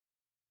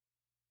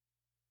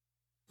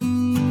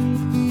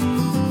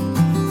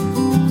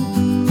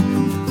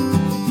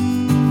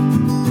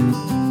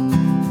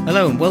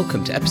Hello and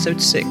welcome to episode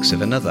 6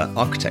 of another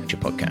architecture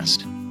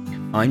podcast.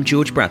 I'm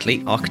George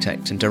Bradley,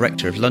 architect and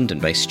director of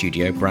London-based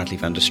studio Bradley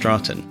van der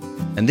Straten,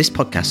 and this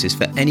podcast is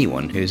for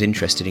anyone who is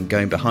interested in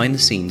going behind the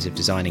scenes of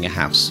designing a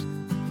house.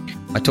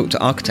 I talk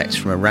to architects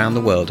from around the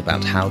world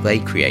about how they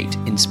create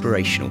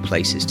inspirational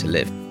places to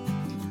live.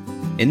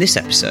 In this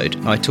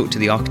episode, I talk to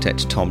the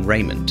architect Tom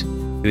Raymond,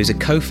 who is a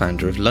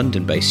co-founder of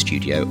London-based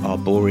studio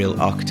Arboreal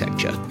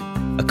Architecture,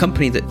 a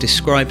company that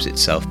describes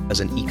itself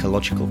as an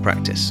ecological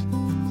practice.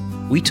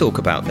 We talk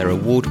about their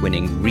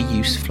award-winning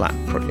Reuse Flat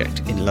project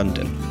in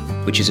London,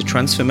 which is a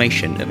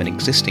transformation of an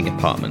existing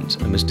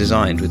apartment and was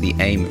designed with the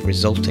aim of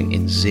resulting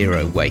in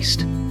zero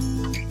waste.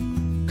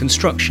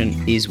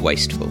 Construction is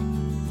wasteful.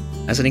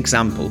 As an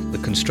example, the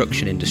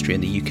construction industry in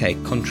the UK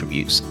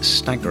contributes a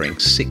staggering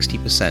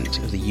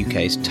 60% of the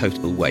UK's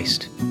total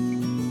waste.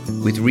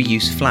 With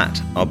Reuse Flat,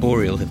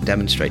 Arboreal have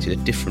demonstrated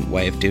a different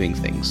way of doing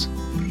things.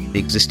 The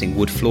existing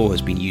wood floor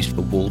has been used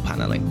for wall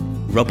panelling,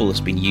 rubble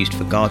has been used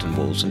for garden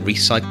walls, and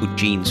recycled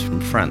jeans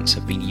from France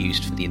have been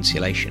used for the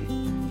insulation.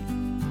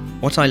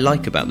 What I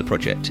like about the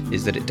project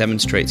is that it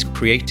demonstrates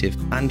creative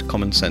and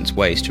common sense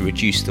ways to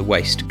reduce the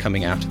waste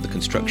coming out of the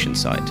construction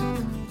site,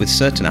 with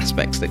certain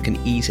aspects that can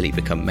easily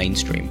become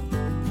mainstream.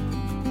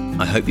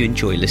 I hope you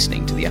enjoy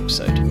listening to the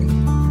episode.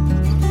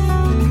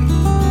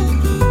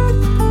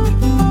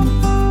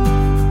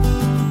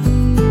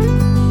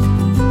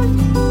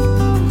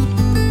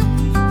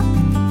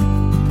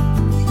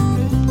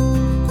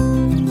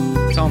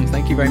 Tom,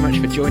 thank you very much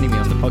for joining me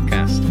on the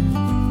podcast.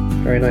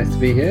 Very nice to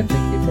be here.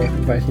 Thank you for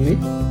inviting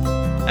me.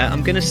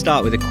 I'm going to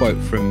start with a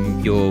quote from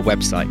your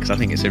website because I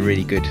think it's a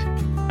really good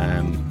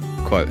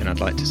quote and I'd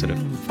like to sort of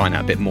find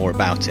out a bit more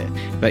about it.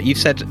 But you've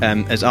said,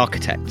 as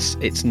architects,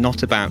 it's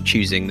not about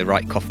choosing the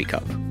right coffee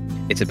cup.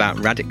 It's about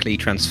radically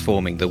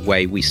transforming the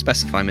way we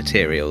specify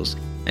materials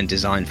and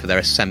design for their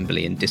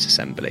assembly and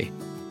disassembly.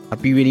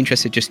 I'd be really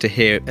interested just to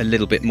hear a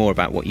little bit more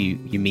about what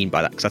you mean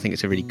by that, because I think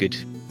it's a really good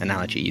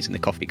analogy using the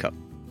coffee cup.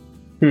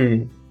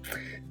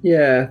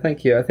 Yeah,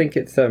 thank you. I think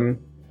it's a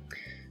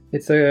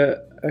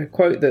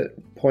quote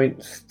that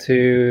points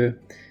to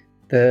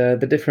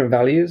the different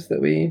values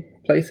that we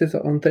places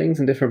on things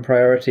and different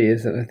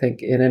priorities. And I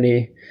think in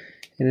any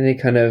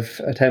kind of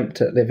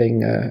attempt at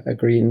living a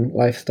green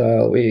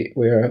lifestyle,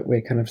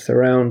 we're kind of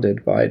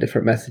surrounded by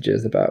different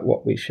messages about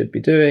what we should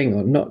be doing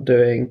or not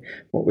doing,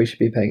 what we should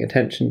be paying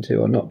attention to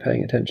or not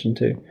paying attention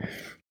to.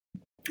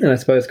 And I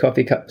suppose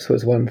coffee cups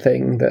was one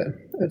thing that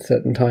at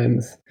certain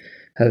times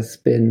has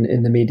been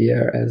in the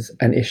media as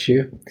an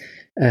issue,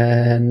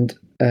 and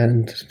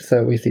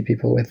so we see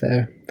people with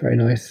their very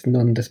nice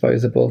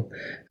non-disposable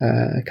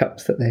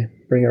cups that they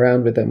bring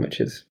around with them,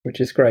 which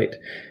is great.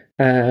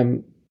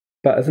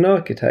 But as an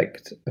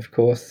architect, of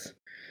course,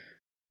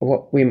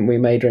 what we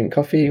may drink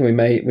coffee, we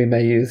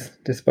may use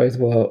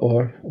disposable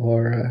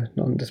or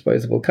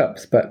non-disposable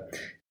cups, but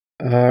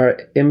our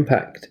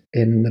impact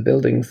in the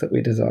buildings that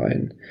we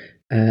design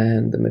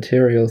and the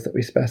materials that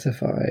we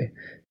specify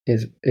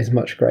is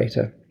much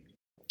greater.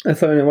 And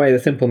so in a way, the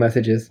simple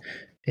message is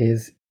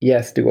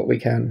yes, do what we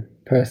can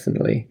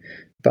personally,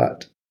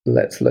 but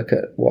let's look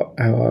at what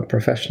our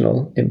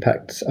professional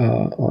impacts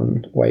are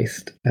on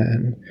waste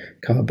and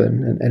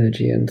carbon and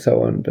energy and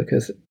so on,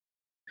 because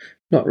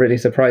not really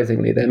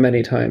surprisingly, they're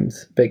many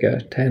times bigger,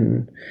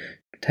 10,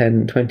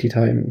 20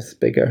 times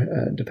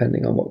bigger,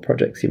 depending on what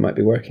projects you might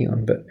be working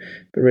on, but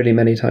really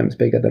many times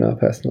bigger than our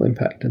personal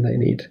impact, and they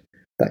need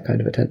that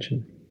kind of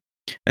attention.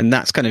 And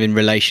that's kind of in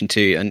relation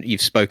to, and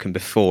you've spoken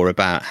before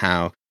about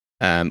how,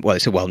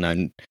 it's a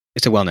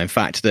well-known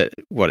fact that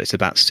it's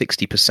about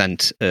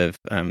 60% of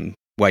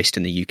waste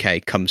in the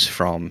UK comes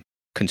from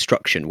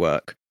construction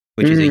work,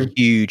 which is a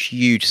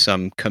huge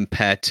sum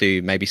compared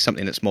to maybe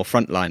something that's more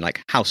frontline,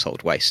 like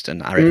household waste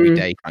and our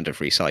everyday kind of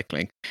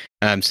recycling.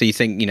 So you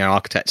think,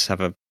 architects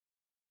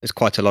there's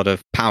quite a lot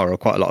of power or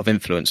quite a lot of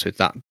influence with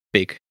that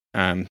big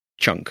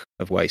chunk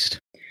of waste.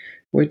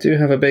 We do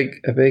have a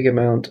big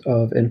amount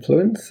of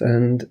influence,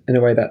 and in a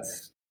way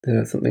that's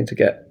something to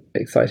get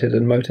excited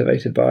and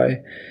motivated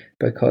by,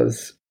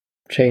 because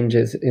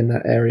changes in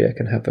that area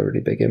can have a really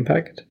big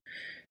impact.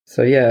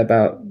 So yeah,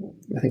 about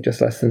I think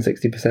just less than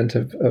 60%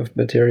 of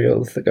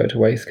materials that go to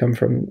waste come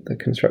from the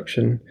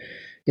construction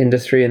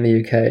industry in the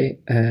UK,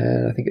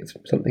 and I think it's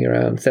something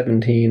around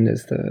 17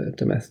 is the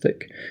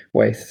domestic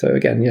waste. So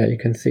again, you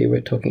can see we're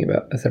talking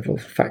about several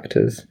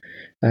factors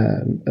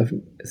of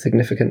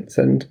significance.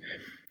 And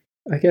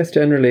I guess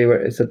generally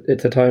it's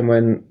a time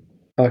when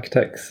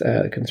architects,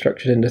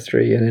 construction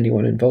industry, and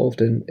anyone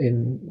involved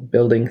in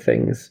building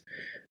things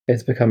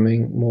is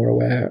becoming more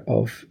aware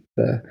of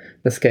the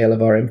scale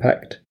of our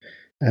impact,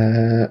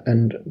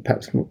 and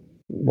perhaps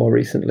more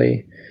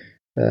recently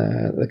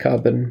the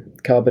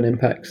carbon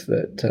impacts,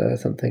 that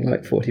something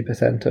like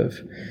 40% of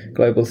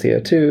global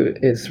CO2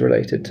 is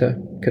related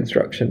to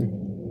construction.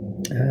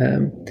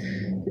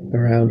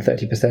 Around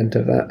 30%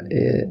 of that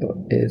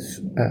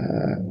is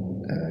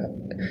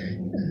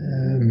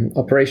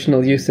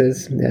operational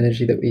uses, the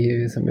energy that we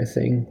use, and we're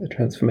seeing a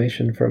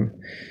transformation from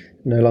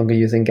no longer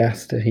using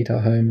gas to heat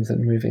our homes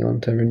and moving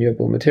on to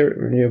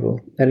renewable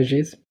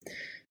energies.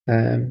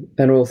 And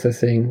we're also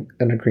seeing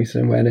an increase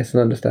in awareness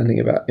and understanding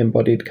about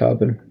embodied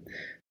carbon,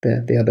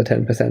 the other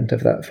 10%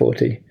 of that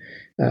 40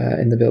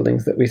 in the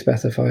buildings that we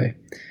specify.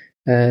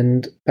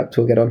 And perhaps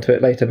we'll get onto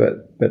it later,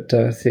 but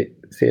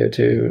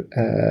CO2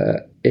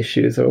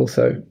 issues are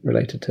also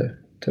related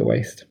to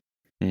waste.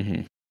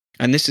 Mm-hmm.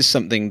 And this is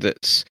something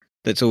that's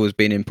always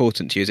been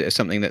important to you. Is it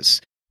something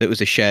that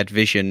was a shared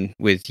vision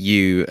with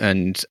you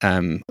and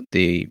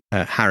the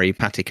Harry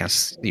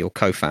Patikas, your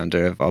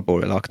co-founder of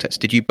Arboreal Architects?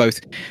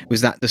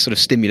 Was that the sort of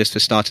stimulus for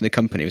starting the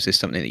company? Was this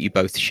something that you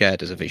both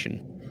shared as a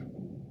vision?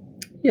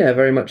 Yeah,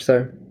 very much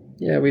so.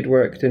 Yeah, we'd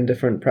worked in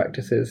different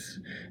practices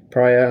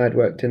prior. I'd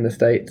worked in the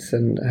States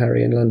and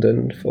Harry in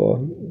London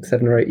for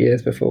 7 or 8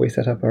 years before we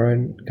set up our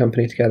own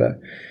company together.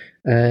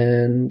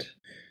 And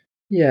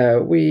yeah,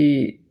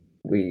 we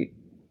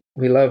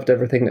loved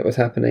everything that was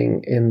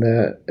happening in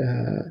the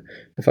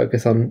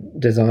focus on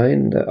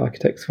design that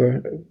architects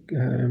were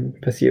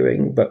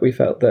pursuing, but we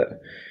felt that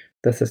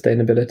the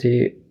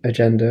sustainability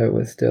agenda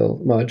was still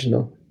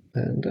marginal.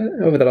 And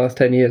over the last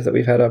 10 years that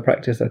we've had our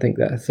practice, I think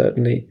that has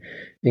certainly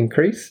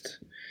increased.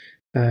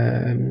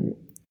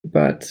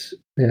 But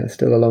yeah,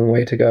 still a long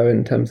way to go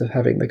in terms of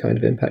having the kind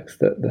of impacts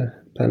that the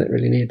planet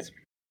really needs.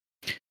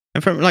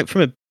 And from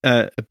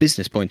a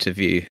business point of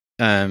view,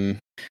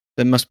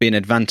 there must be an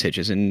advantage,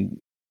 as in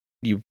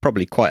you're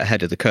probably quite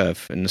ahead of the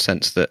curve in the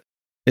sense that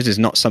this is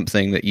not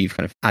something that you've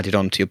kind of added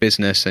on to your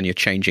business and you're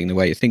changing the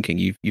way you're thinking.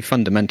 You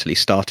fundamentally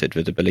started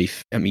with a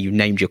belief. I mean, you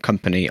named your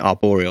company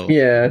Arboreal,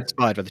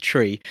 inspired by the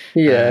tree.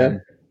 Yeah.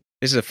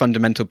 This is a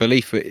fundamental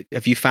belief.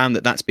 Have you found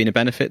that that's been a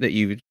benefit? Do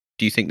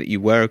you think that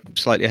you were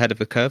slightly ahead of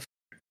the curve?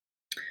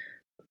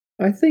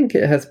 I think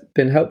it has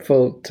been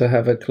helpful to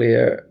have a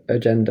clear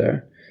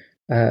agenda,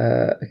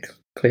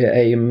 clear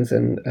aims,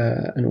 and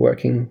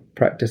working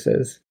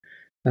practices.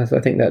 So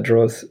I think that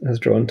has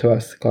drawn to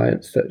us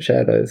clients that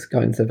share those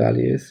kinds of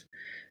values.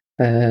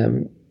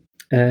 And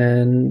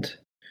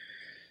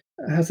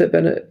has it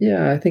been?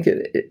 I think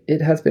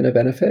it has been a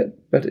benefit,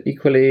 but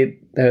equally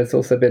there's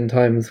also been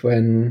times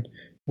when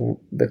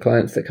the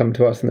clients that come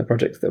to us and the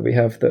projects that we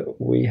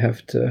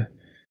have to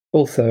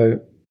also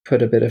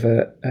put a bit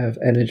of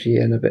energy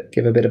and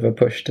give a bit of a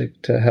push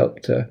to help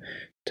to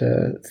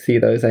see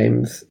those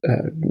aims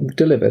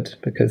delivered,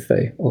 because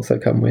they also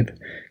come with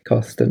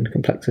cost and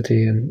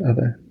complexity and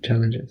other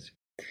challenges.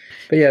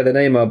 But yeah, the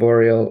name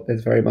Arboreal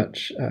is very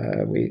much,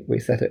 we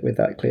set it with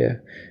that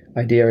clear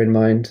idea in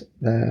mind,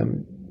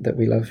 that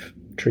we love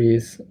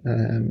trees,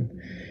 and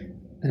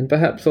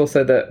perhaps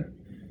also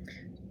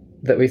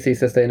that we see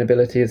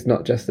sustainability as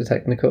not just a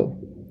technical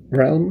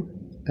realm.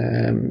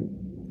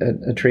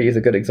 A tree is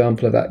a good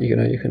example of that. You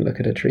can look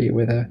at a tree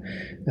with a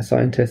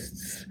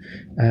scientist's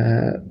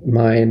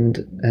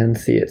mind and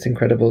see its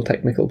incredible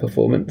technical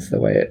performance,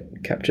 the way it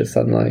captures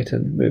sunlight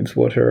and moves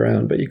water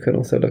around. But you can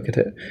also look at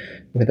it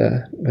with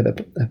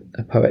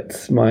a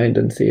poet's mind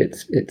and see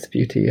its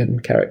beauty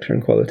and character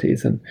and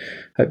qualities. And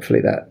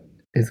hopefully that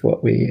is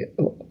what we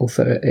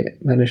also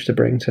manage to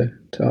bring to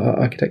our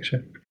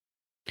architecture.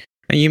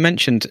 And you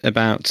mentioned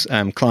about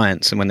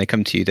clients, and when they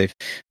come to you,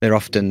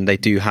 they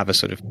do have a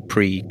sort of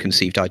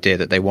preconceived idea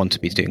that they want to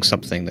be doing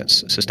something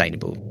that's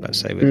sustainable, let's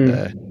say, with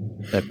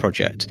their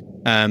project.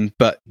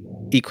 But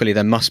equally,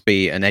 there must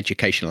be an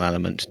educational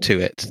element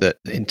to it, that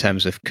in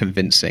terms of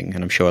convincing,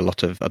 and I'm sure a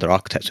lot of other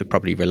architects would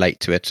probably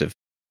relate to it, of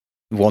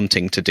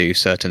wanting to do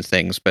certain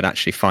things, but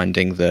actually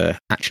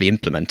actually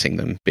implementing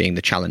them being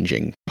the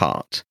challenging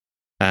part.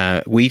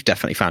 We've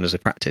definitely found as a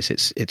practice,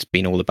 it's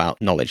been all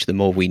about knowledge. The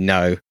more we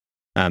know,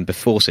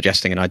 before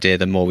suggesting an idea,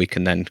 the more we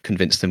can then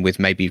convince them with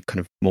maybe kind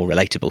of more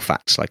relatable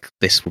facts, like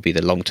this will be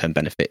the long-term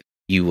benefit.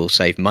 You will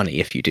save money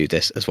if you do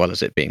this, as well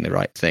as it being the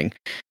right thing.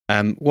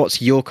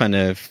 What's your kind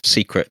of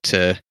secret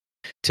to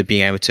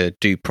being able to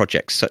do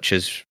projects such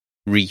as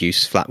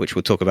reuse flat, which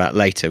we'll talk about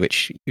later,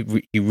 which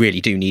you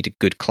really do need a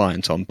good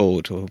client on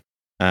board, or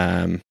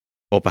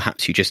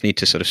perhaps you just need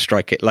to sort of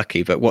strike it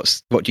lucky. But what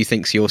do you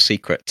think's your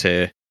secret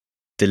to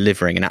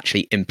delivering and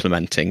actually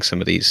implementing some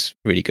of these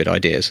really good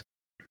ideas?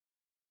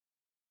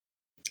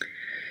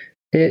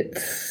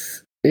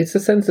 It's a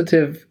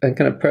sensitive and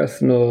kind of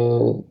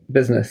personal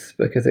business,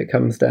 because it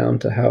comes down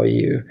to how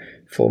you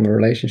form a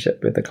relationship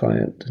with the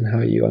client and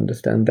how you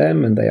understand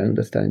them and they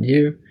understand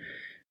you.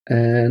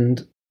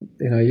 And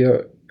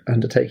you're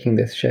undertaking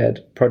this shared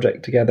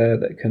project together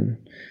that can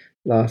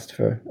last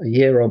for a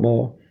year or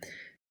more.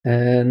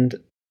 And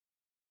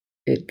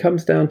it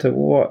comes down to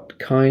where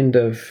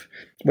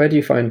do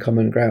you find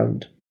common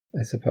ground,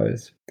 I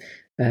suppose.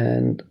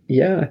 And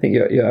I think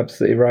you're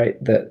absolutely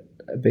right that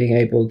being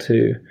able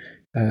to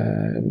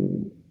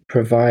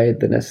provide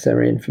the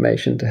necessary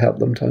information to help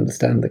them to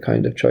understand the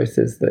kind of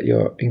choices that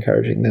you're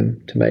encouraging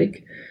them to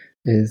make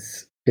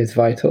is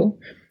vital.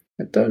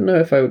 I don't know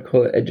if I would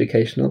call it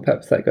educational.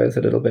 Perhaps that goes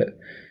a little bit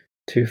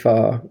too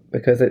far,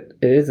 because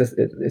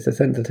it's a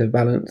sensitive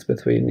balance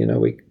between,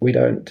 we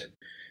don't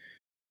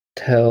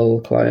tell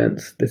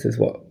clients this is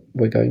what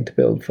we're going to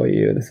build for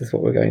you, and this is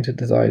what we're going to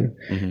design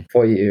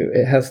for you.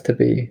 It has to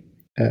be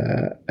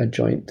a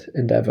joint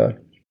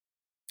endeavor.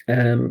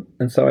 And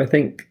so I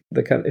think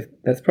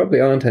there's probably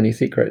aren't any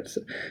secrets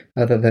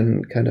other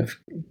than kind of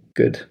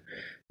good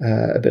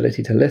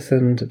ability to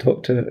listen, to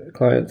talk to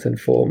clients, and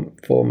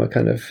form a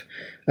kind of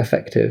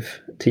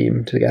effective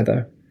team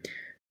together.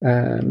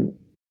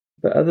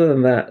 But other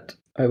than that,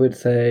 I would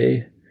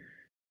say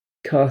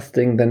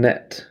casting the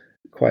net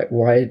quite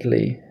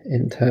widely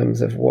in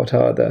terms of what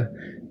are the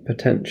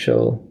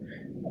potential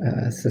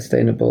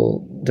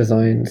sustainable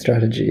design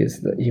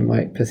strategies that you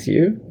might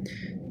pursue.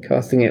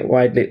 Casting it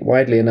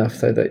widely enough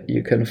so that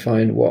you can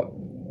find what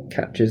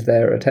catches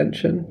their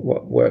attention,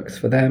 what works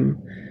for them,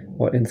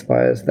 what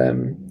inspires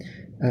them.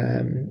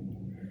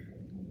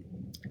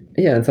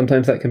 And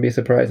sometimes that can be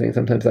surprising.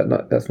 Sometimes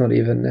that's not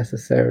even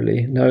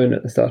necessarily known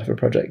at the start of a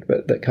project,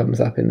 but that comes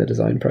up in the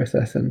design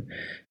process. And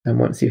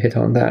once you hit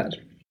on that,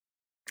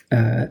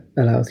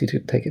 allows you to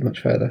take it much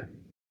further.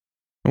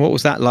 And what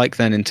was that like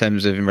then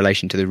in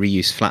relation to the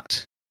Reuse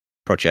Flat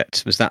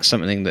project? Was that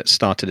something that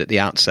started at the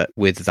outset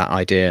with that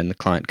idea and the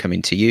client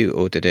coming to you,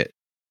 or did it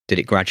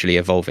gradually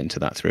evolve into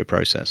that through a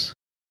process?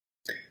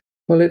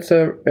 Well, it's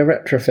a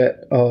retrofit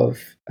of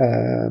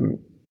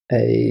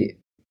a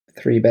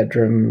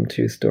 3-bedroom,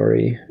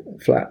 2-story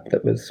flat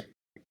that was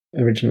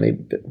originally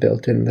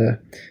built in the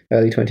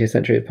early 20th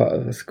century as part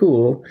of a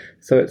school.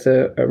 So it's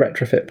a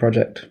retrofit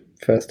project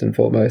first and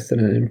foremost,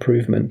 and an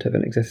improvement of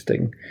an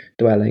existing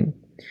dwelling.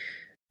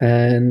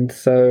 And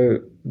so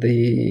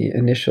the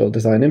initial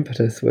design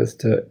impetus was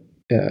to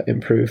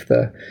improve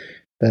the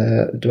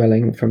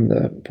dwelling from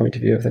the point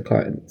of view of the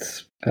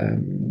client's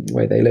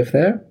way they live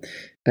there.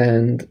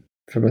 And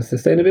from a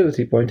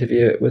sustainability point of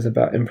view, it was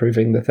about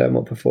improving the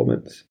thermal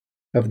performance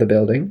of the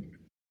building,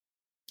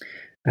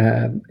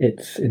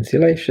 its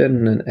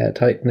insulation and air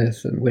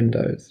tightness and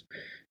windows.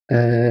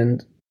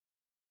 And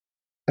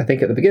I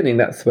think at the beginning,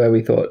 that's where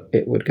we thought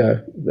it would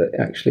go, that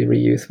actually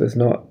reuse was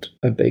not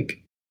a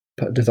big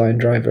design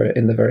driver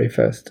in the very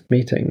first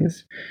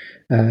meetings.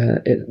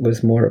 It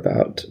was more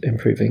about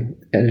improving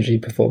energy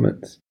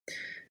performance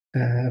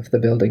of the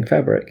building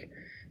fabric.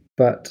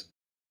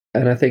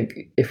 And I think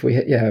if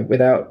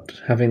without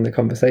having the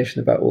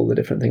conversation about all the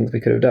different things we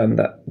could have done,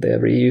 that the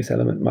reuse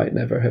element might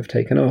never have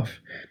taken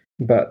off.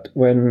 But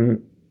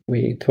when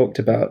we talked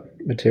about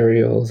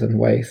materials and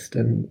waste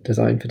and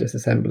design for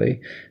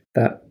disassembly,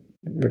 that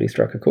really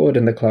struck a chord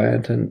in the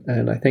client.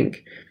 And I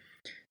think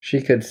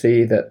she could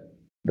see that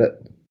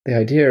the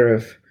idea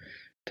of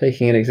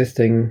taking an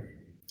existing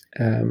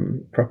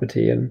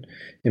property and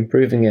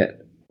improving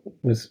it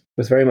was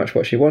very much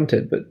what she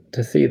wanted, but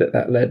to see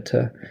that led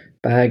to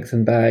bags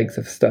and bags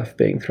of stuff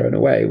being thrown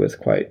away was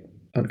quite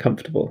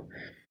uncomfortable.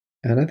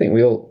 And I think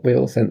we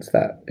all sense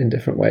that in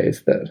different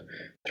ways, that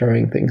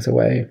throwing things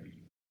away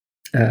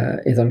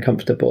is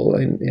uncomfortable,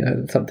 and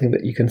it's something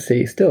that you can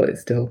see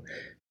it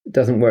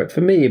doesn't work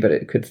for me, but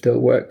it could still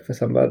work for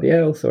somebody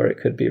else, or it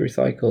could be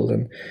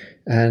recycled,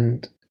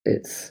 and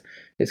it's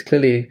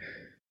clearly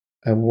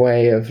a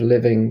way of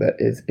living that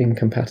is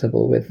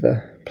incompatible with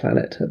the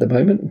planet at the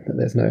moment.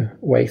 There's no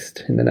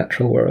waste in the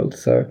natural world,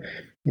 so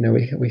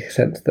we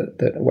sense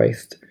that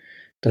waste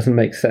doesn't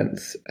make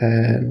sense,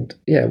 and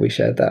we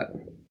shared that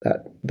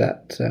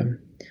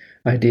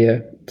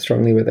idea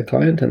strongly with the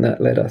client, and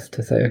that led us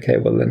to say, okay,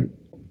 well then,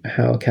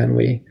 how can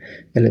we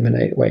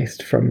eliminate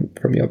waste from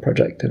your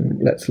project,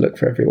 and let's look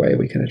for every way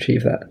we can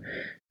achieve that.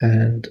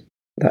 And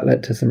that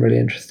led to some really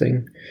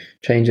interesting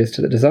changes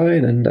to the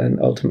design and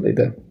ultimately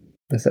the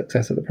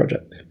success of the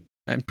project.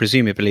 And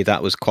presumably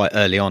that was quite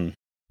early on.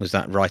 Was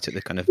that right at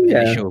the kind of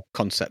initial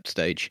concept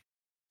stage?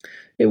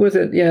 It was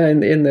in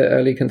the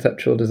early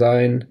conceptual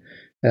design.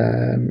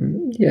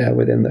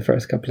 Within the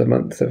first couple of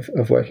months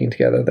of working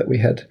together, that we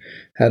had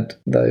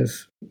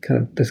those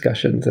kind of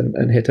discussions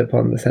and hit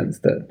upon the sense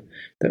that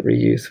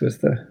reuse was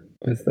the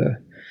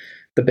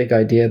big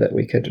idea that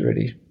we could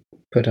really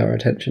put our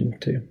attention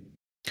to.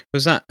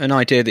 Was that an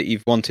idea that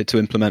you've wanted to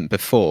implement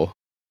before?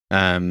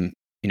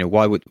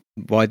 Why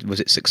was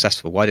it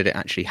successful? Why did it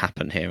actually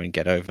happen here and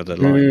get over the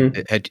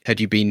line? Had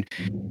you been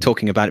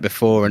talking about it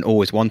before and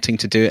always wanting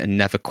to do it and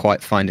never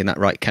quite finding that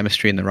right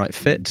chemistry and the right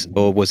fit?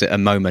 Or was it a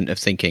moment of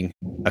thinking,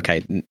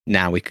 okay,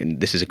 now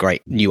this is a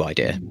great new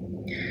idea?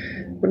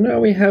 Well, no,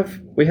 we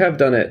have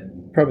done it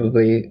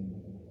probably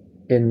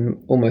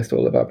in almost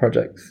all of our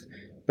projects,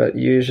 but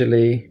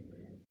usually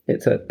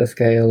it's at the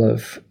scale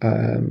of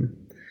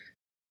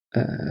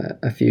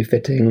a few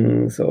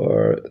fittings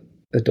or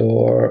a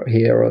door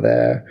here or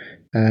there,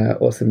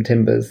 or some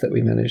timbers that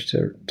we managed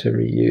to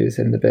reuse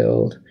in the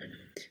build.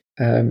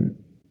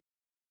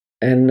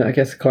 And I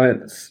guess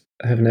clients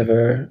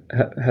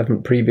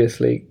haven't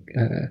previously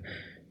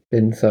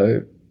been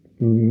so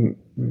kind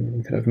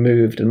of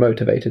moved and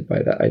motivated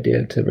by that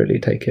idea to really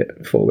take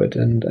it forward,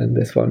 and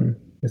this one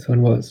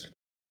was.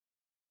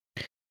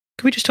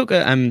 Can we just talk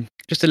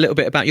just a little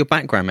bit about your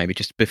background, maybe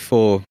just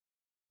before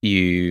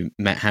you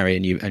met Harry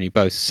and you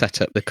both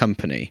set up the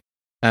company?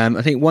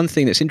 I think one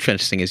thing that's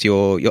interesting is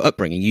your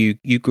upbringing.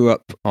 You grew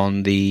up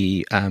on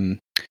the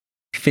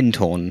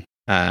Findhorn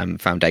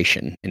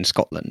Foundation in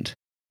Scotland,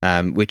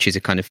 which is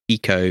a kind of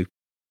eco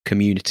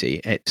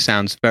community. It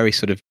sounds very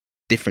sort of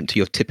different to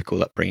your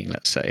typical upbringing,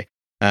 let's say.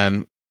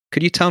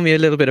 Could you tell me a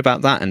little bit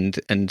about that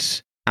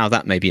and how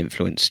that maybe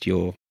influenced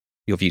your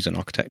views on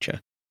architecture?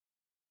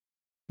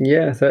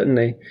 Yeah,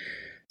 certainly.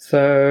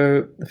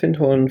 So the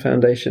Findhorn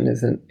Foundation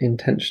is an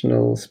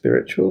intentional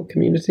spiritual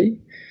community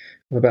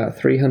of about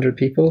 300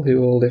 people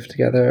who all live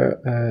together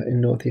in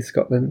northeast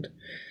Scotland.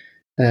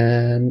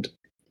 And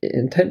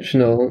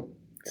intentional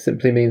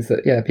simply means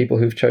that, people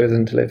who've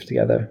chosen to live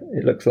together.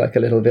 It looks like a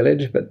little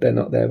village, but they're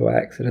not there by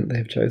accident.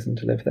 They've chosen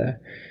to live there.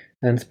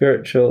 And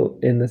spiritual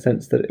in the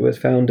sense that it was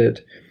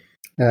founded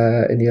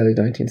in the early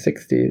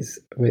 1960s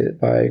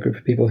by a group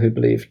of people who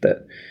believed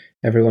that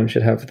everyone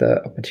should have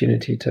the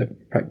opportunity to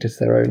practice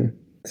their own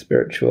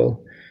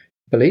spiritual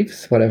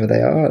beliefs, whatever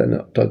they are. They're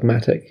not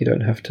dogmatic. You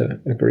don't have to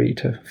agree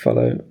to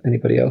follow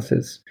anybody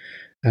else's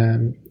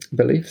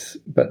beliefs,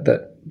 but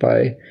that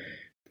by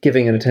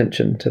giving an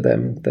attention to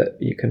them, that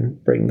you can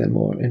bring them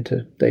more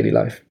into daily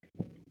life.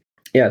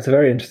 Yeah, it's a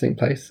very interesting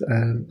place.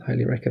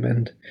 Highly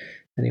recommend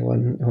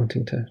anyone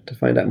wanting to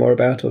find out more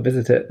about or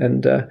visit it.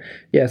 And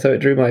so it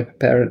drew my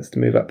parents to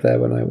move up there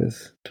when I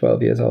was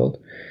 12 years old.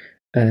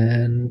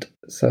 And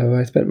so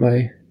I spent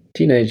my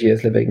teenage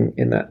years living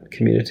in that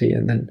community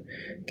and then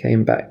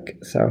came back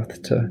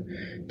south to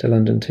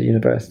London to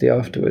university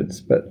afterwards.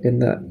 But in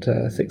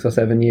that 6 or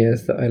 7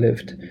 years that I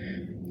lived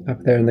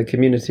up there in the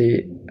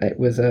community, it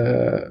was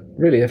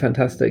really a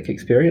fantastic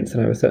experience,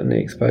 and I was certainly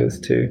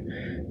exposed to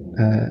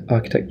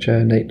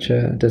architecture,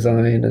 nature,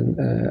 design, and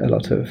a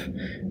lot of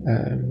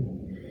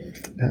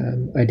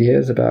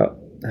ideas about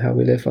how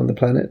we live on the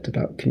planet,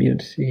 about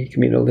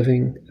communal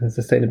living and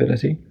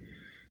sustainability.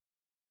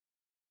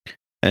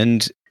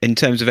 And in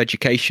terms of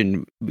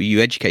education, were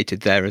you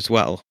educated there as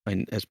well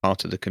as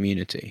part of the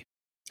community?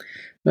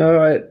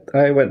 No,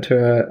 I went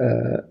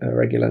to a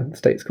regular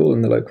state school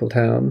in the local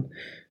town.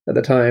 At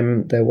the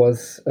time, there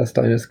was a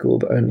Steiner school,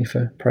 but only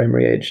for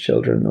primary age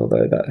children,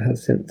 although that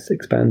has since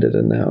expanded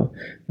and now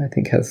I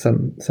think has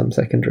some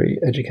secondary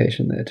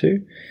education there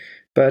too.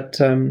 But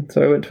so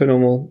I went to a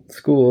normal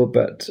school,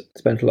 but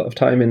spent a lot of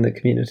time in the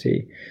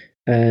community,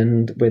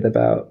 and with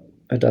about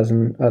a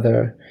dozen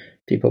other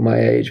people my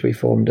age, we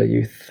formed a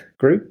youth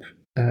group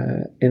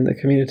in the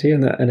community,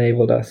 and that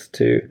enabled us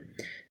to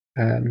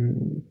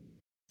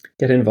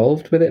get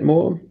involved with it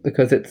more,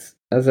 because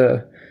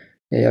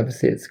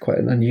obviously it's quite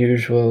an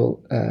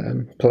unusual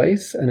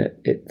place, and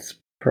its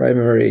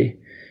primary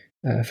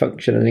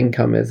function and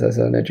income is as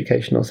an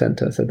educational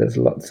centre. So there's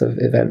lots of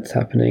events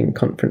happening,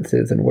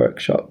 conferences and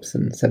workshops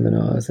and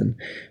seminars and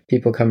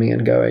people coming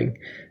and going.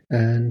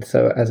 And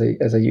so as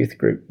a youth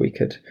group, we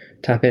could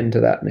tap into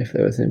that, and if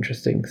there was an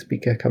interesting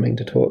speaker coming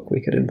to talk,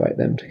 we could invite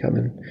them to come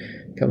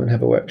and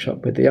have a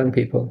workshop with the young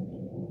people.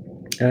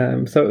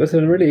 So it was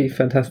a really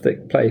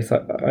fantastic place.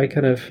 I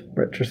kind of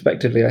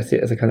retrospectively, I see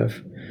it as a kind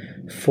of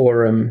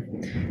forum.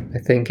 I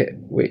think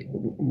we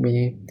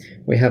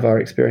have our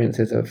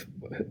experiences of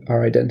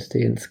our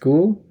identity in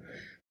school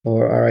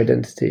or our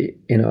identity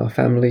in our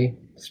family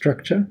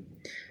structure,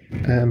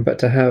 but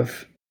to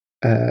have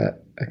a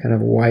kind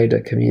of wider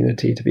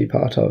community to be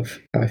part of,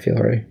 I feel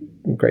very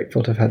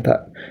grateful to have had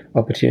that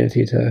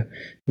opportunity to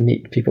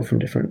meet people from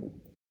different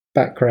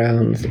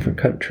backgrounds, different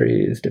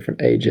countries,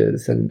 different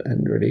ages, and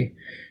really,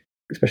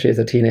 especially as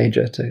a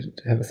teenager, to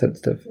have a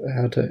sense of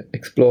how to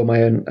explore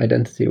my own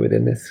identity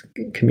within this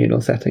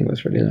communal setting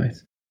was really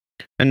nice.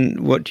 And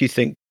what do you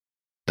think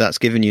that's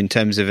given you in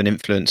terms of an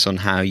influence on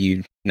how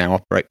you now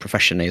operate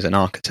professionally as an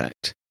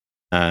architect?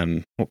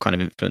 What kind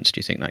of influence do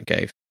you think that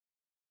gave?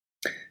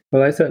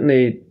 Well, I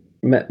certainly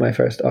met my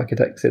first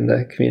architects in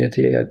the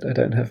community. I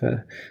don't have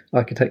an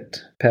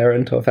architect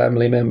parent or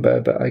family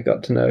member, but I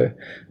got to know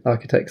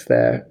architects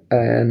there,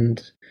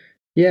 and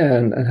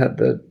had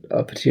the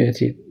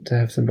opportunity to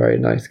have some very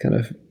nice kind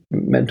of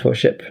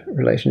mentorship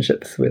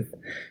relationships with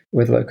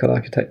local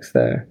architects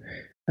there.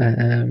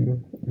 I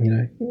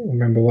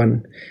remember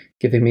one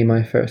giving me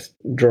my first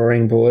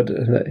drawing board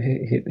that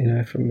he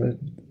from the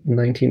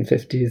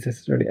 1950s,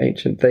 this really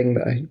ancient thing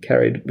that I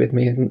carried with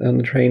me on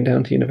the train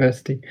down to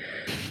university.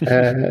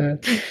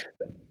 It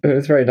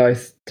was very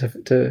nice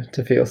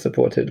to feel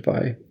supported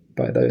by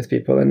those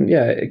people, and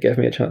it gave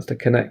me a chance to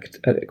connect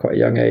at quite a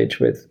young age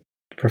with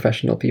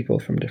professional people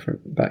from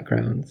different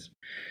backgrounds.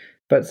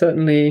 But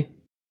certainly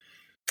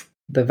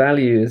the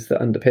values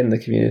that underpin the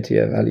community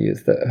are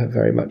values that have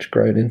very much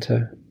grown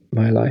into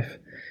my life.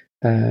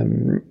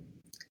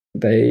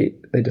 They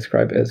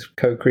describe it as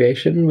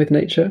co-creation with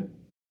nature,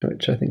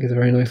 which I think is a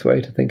very nice way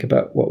to think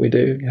about what we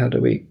do. How do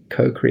we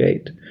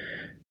co-create?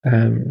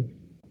 And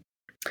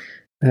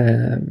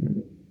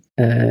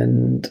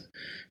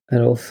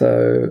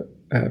also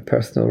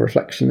personal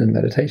reflection and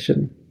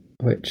meditation,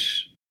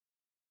 which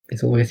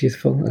is always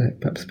useful,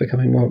 perhaps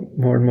becoming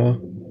more and more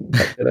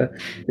popular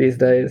these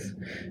days.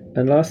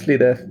 And lastly,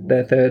 their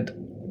third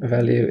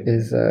value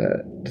is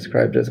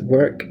described as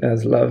work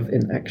as love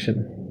in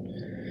action.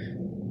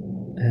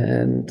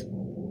 And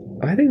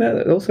I think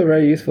that's also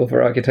very useful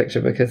for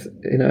architecture because,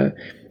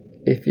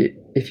 if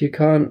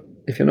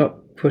you're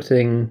not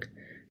putting,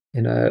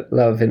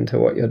 love into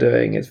what you're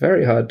doing, it's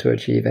very hard to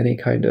achieve any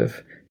kind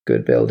of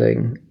good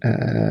building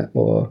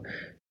or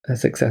a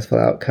successful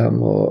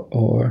outcome or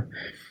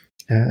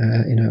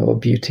or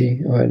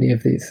beauty or any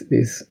of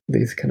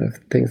these kind of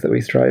things that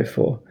we strive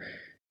for.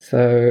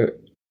 So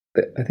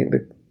I think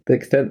the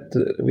extent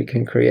that we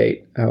can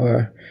create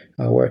our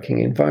working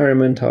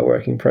environment, our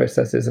working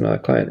processes, and our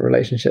client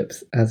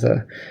relationships as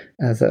a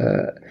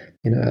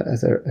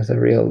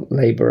real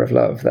labor of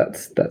love,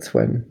 that's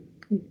when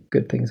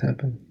good things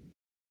happen.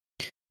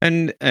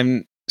 And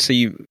so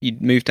you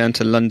moved down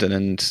to London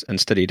and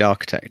studied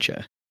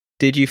architecture.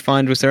 Did you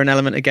find, was there an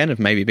element again of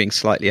maybe being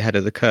slightly ahead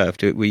of the curve?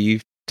 Were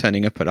you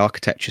turning up at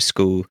architecture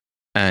school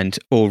and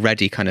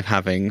already kind of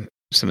having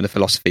some of the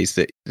philosophies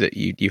that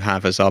you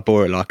have as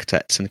arboreal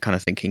architects and kind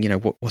of thinking,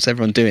 what's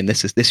everyone doing?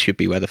 This should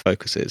be where the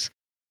focus is.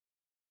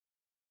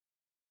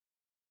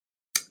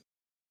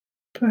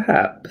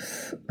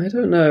 Perhaps. I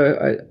don't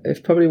know.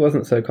 It probably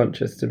wasn't so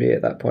conscious to me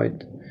at that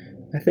point.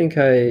 I think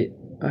I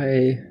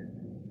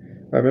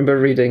remember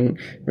reading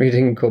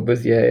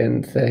Corbusier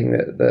and saying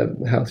that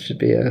the house should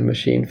be a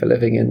machine for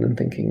living in, and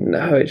thinking,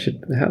 no,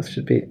 the house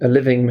should be a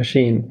living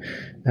machine.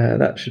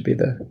 That should be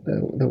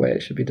the way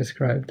it should be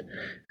described.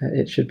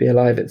 It should be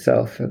alive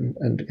itself, and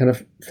kind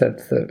of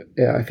sense that,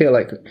 I feel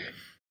like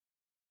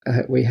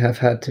I have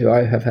had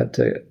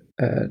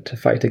to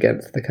fight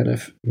against the kind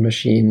of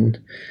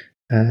machine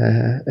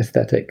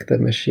aesthetic, the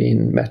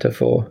machine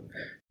metaphor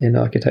in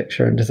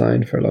architecture and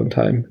design for a long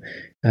time,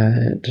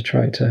 to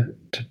try to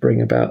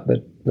bring about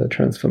the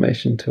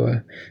transformation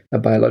to a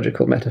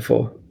biological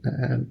metaphor,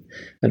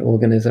 an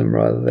organism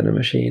rather than a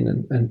machine,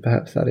 and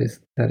perhaps that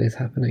is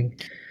happening.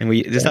 And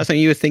is that something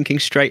you were thinking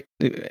straight?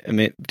 I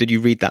mean, did you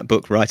read that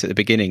book right at the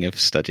beginning of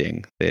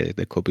studying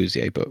the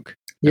Corbusier book?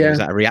 And was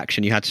that a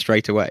reaction you had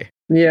straight away?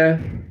 Yeah,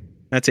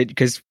 that's it.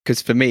 Because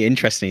for me,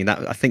 interestingly,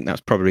 I think that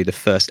was probably the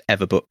first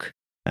ever book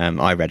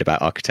I read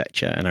about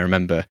architecture, and I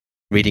remember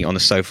reading it on the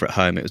sofa at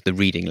home. It was the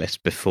reading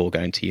list before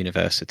going to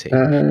university.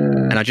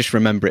 And I just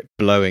remember it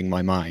blowing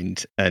my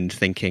mind and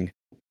thinking,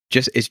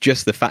 it's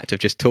just the fact of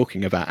just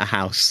talking about a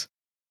house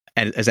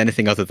as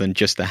anything other than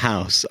just a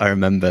house. I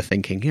remember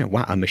thinking,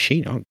 wow, a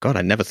machine. Oh God,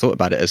 I never thought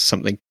about it as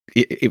something.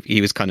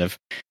 He was kind of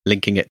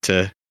linking it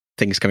to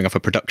things coming off a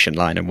production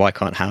line, and why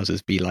can't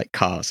houses be like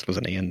cars,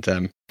 wasn't he? And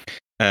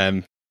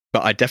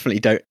but I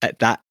definitely don't, at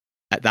that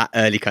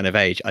early kind of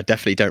age, I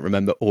definitely don't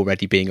remember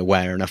already being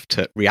aware enough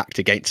to react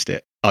against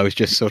it. I was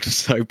just sort of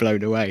so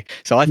blown away.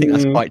 So I think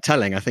that's quite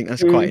telling. I think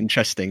that's quite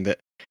interesting that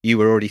you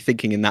were already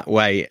thinking in that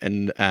way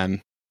and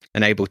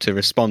able to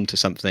respond to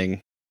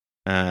something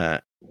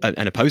and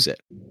oppose it,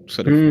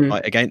 sort of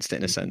fight against it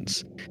in a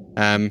sense.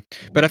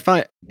 But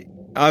I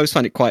always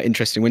find it quite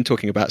interesting when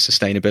talking about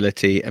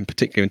sustainability, and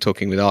particularly when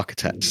talking with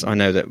architects. I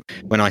know that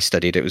when I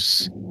studied, it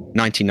was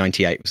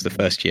 1998 was the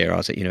first year I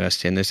was at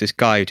university, and there's this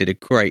guy who did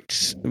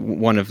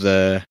one of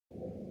the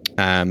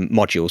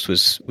modules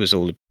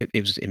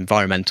was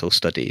environmental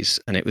studies,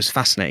 and it was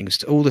fascinating.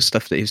 All the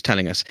stuff that he was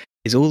telling us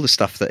is all the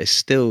stuff that is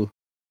still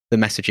the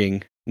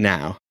messaging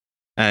now,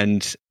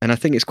 and I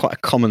think it's quite a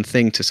common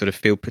thing to sort of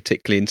feel,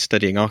 particularly in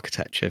studying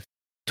architecture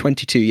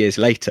 22 years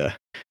later.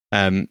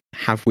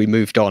 Have we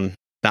moved on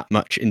that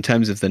much in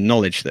terms of the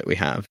knowledge that we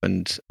have,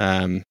 and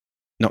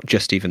not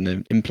just even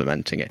the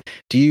implementing it?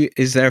 Do you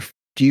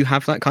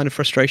have that kind of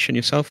frustration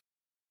yourself?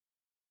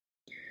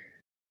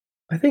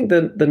 I think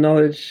the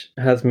knowledge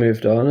has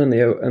moved on, and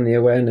the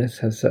awareness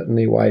has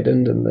certainly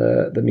widened, and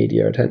the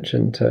media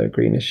attention to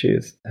green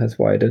issues has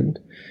widened.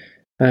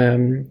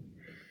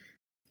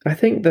 I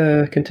think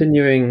the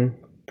continuing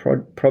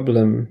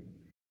problem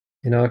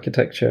in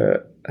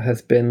architecture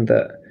has been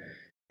that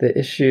the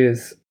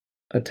issues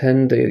are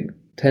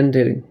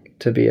tending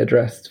to be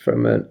addressed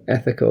from an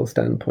ethical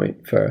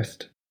standpoint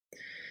first,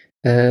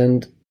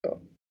 and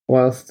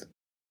whilst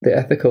the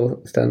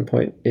ethical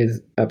standpoint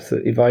is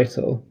absolutely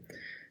vital,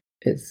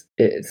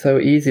 it so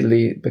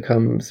easily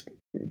becomes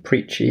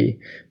preachy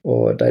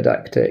or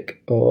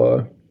didactic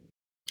or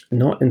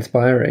not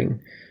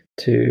inspiring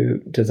to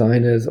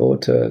designers or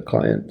to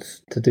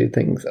clients to do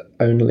things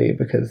only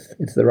because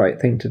it's the right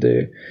thing to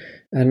do.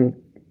 And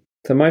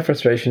so my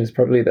frustration is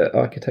probably that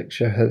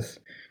architecture has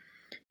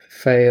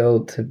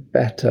failed to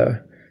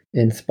better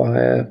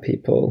inspire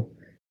people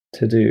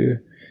to do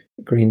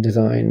green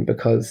design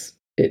because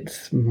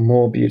it's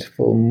more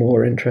beautiful,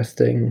 more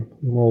interesting,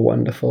 more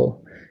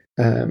wonderful,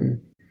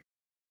 and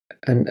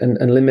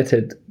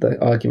limited the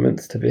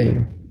arguments to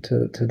being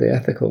to the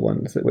ethical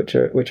ones, which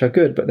are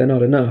good, but they're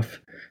not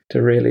enough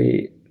to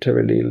really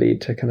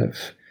lead to kind of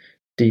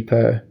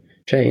deeper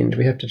change.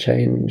 We have to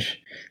change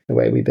the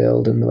way we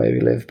build and the way we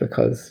live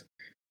because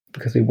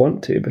we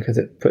want to, because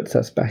it puts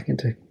us back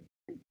into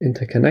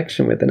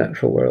connection with the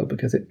natural world,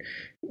 because it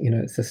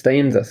it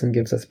sustains us and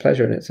gives us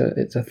pleasure, and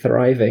it's a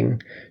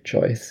thriving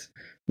choice,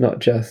 not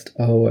just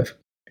if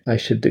I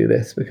should do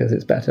this because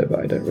it's better, but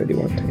I don't really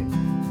want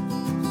to.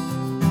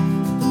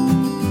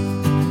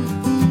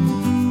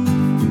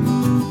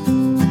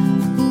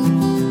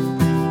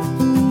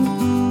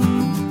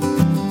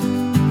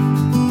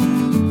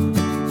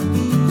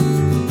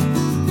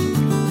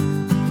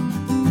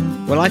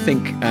 Well, I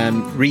think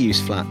Reuse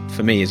Flat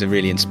for me is a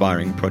really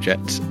inspiring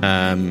project,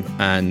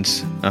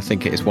 and I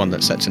think it is one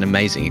that sets an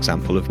amazing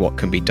example of what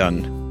can be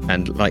done.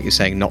 And like you're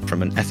saying, not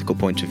from an ethical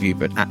point of view,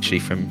 but actually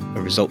from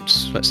a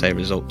results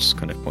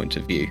kind of point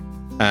of view.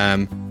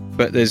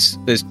 But there's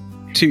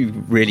two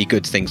really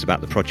good things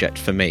about the project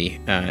for me.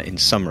 In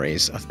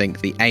summaries, I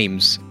think the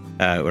aims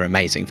were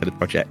amazing for the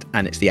project,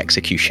 and it's the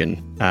execution.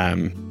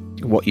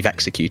 What you've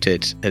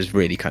executed has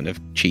really kind of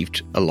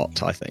achieved a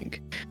lot, I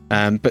think.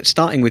 But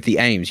starting with the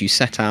aims, you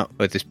set out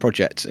with this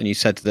project and you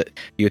said that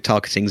you were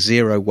targeting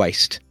zero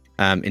waste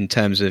in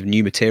terms of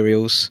new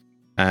materials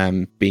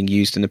being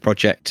used in the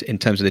project, in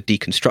terms of the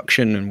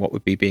deconstruction and what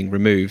would be being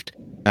removed,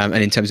 and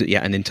in terms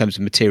of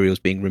materials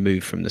being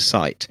removed from the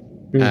site.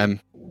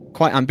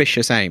 Quite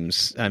ambitious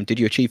aims. Did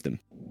you achieve them?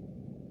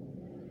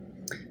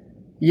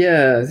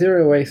 Yeah,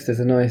 zero waste is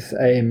a nice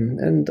aim,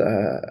 and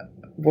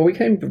we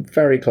came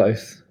very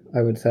close.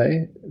 I would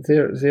say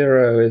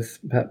zero is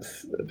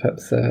perhaps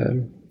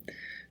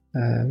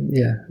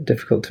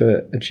difficult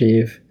to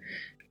achieve,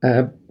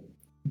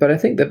 but I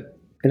think that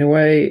in a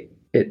way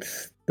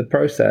it's the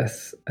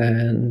process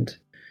and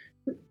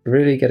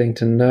really getting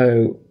to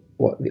know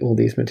what all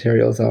these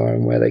materials are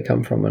and where they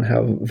come from and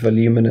how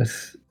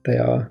voluminous they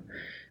are,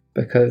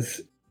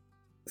 because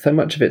so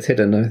much of it's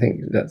hidden. I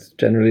think that's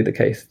generally the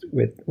case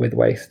with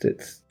waste.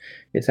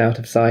 It's out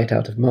of sight,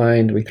 out of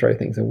mind. We throw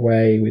things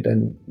away. We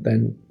then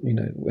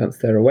once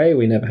they're away,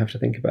 we never have to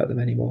think about them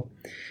anymore.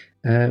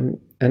 And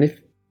if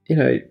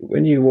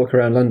when you walk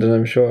around London,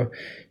 I'm sure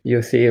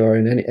you'll see, or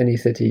in any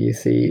city, you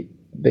see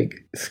big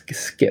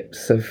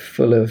skips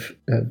full of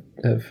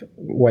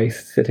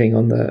waste sitting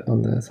on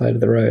the side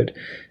of the road,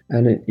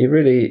 and you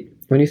really,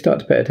 when you start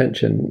to pay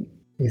attention,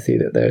 you see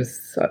that there's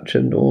such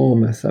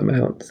enormous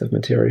amounts of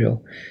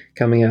material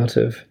coming out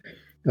of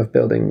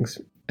buildings,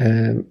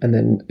 and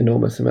then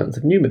enormous amounts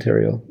of new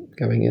material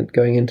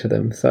going into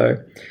them. So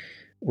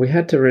we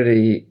had to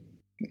really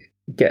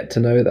get to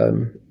know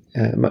them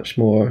much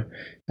more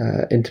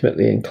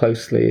intimately and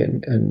closely,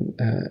 and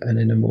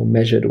in a more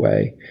measured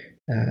way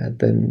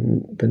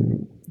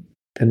than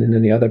in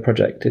any other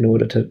project, in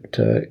order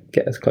to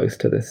get as close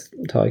to this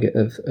target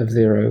of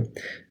zero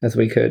as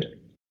we could.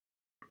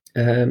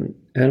 And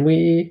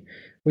we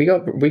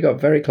got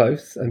very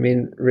close. I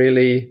mean,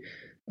 really,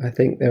 I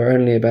think there were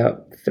only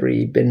about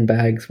 3 bin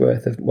bags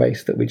worth of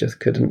waste that we just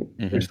couldn't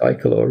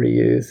recycle or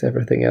reuse.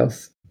 Everything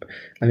else,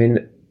 I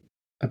mean,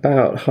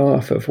 about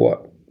half of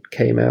what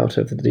came out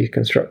of the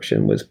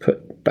deconstruction was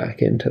put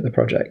back into the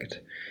project.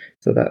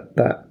 So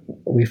that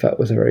we felt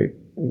was a very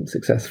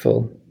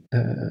successful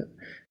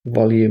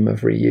volume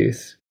of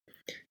reuse.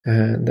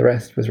 And the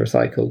rest was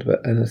recycled,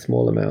 and a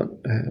small amount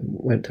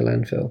went to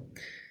landfill.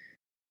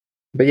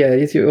 But yeah,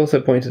 as you also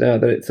pointed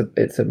out, that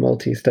it's a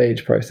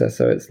multi-stage process,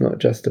 so it's not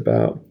just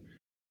about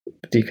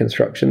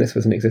deconstruction. This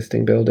was an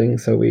existing building,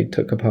 so we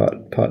took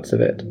apart parts of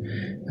it,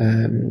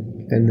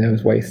 and there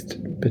was waste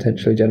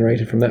potentially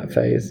generated from that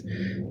phase.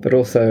 But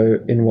also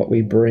in what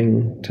we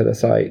bring to the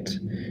site,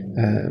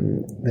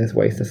 there's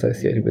waste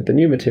associated with the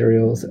new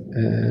materials,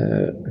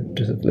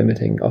 just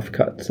limiting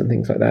offcuts and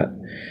things like that.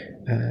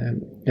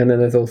 And then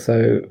there's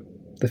also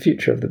the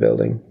future of the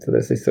building. So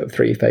there's these sort of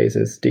 3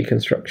 phases: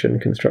 deconstruction,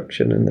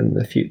 construction, and then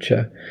the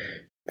future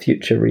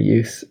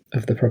reuse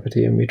of the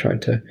property. And we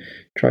tried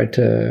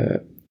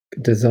to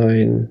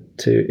design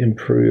to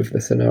improve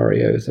the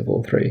scenarios of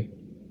all 3.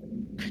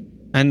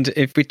 And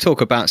if we talk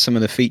about some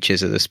of the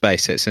features of the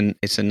space, it's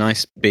a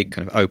nice big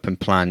kind of open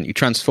plan. You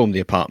transform the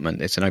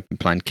apartment. It's an open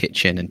plan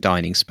kitchen and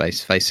dining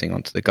space facing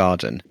onto the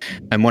garden.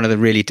 And one of the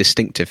really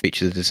distinctive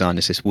features of the design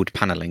is this wood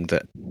panelling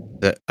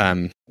that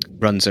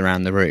runs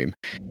around the room.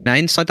 Now,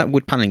 inside that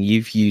wood panelling,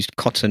 you've used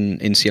cotton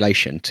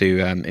insulation to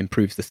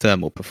improve the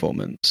thermal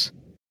performance.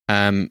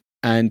 And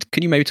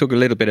can you maybe talk a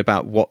little bit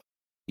about what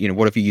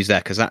have you used there?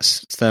 Because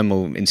that's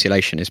thermal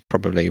insulation is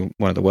probably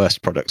one of the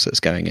worst products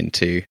that's going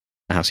into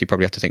a house. You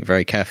probably have to think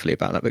very carefully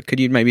about that. But could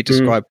you maybe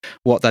describe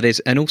what that is,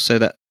 and also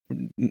that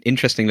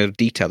interesting little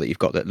detail that you've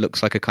got that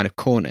looks like a kind of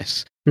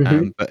cornice,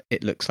 but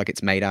it looks like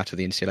it's made out of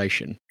the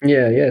insulation?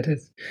 Yeah, it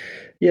is.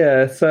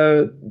 Yeah,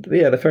 so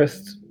the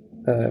first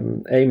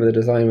aim of the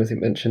design, as you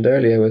mentioned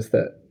earlier, was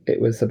that it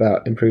was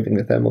about improving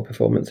the thermal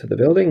performance of the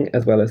building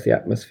as well as the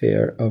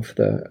atmosphere of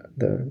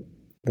the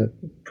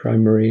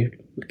primary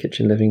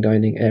kitchen, living,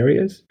 dining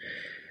areas.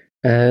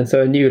 And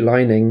so a new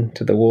lining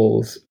to the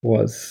walls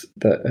was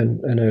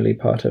an early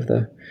part of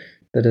the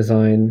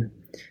design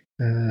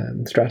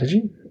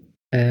strategy.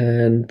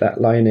 And that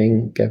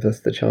lining gave us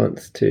the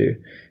chance to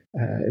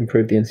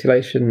improve the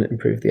insulation,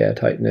 improve the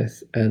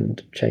airtightness,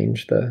 and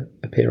change the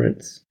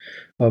appearance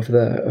of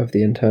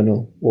the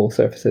internal wall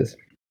surfaces.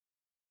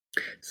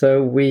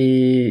 So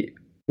we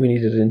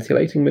needed an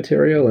insulating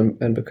material,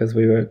 and because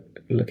we were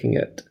looking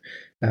at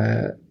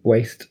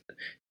waste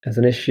as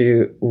an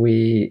issue,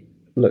 we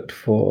looked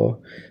for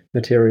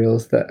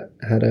materials that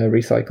had a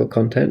recycled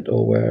content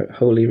or were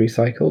wholly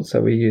recycled.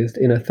 So we used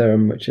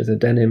Innertherm, which is a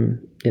denim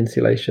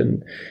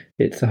insulation.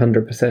 It's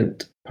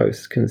 100%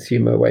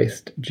 post-consumer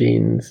waste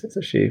jeans. It's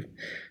actually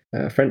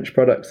French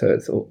product, so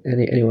it's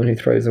anyone who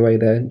throws away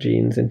their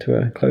jeans into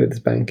a clothes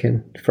bank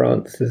in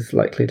France is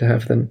likely to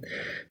have them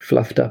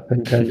fluffed up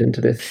and turned into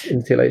this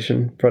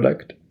insulation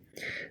product.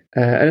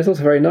 And it's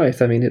also very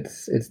nice. I mean,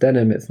 it's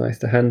denim. It's nice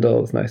to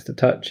handle. It's nice to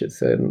touch.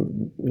 It's a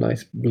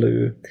nice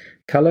blue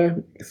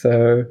color.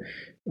 So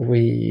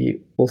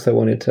we also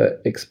wanted to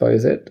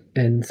expose it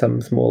in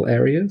some small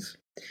areas.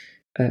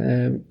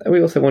 And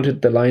we also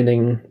wanted the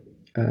lining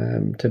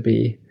to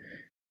be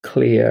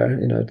clear.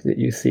 That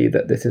you see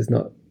that this is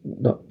not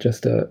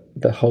just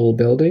the whole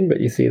building,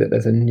 but you see that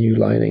there's a new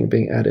lining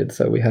being added.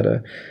 So we had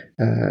a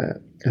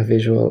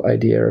visual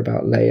idea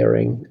about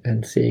layering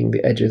and seeing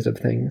the edges of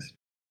things.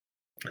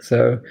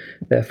 So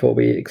therefore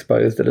we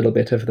exposed a little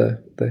bit of the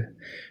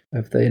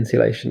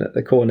insulation at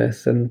the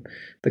cornice, and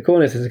the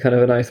cornice is kind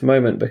of a nice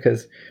moment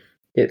because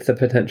it's a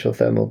potential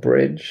thermal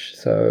bridge.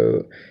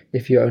 So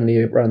if you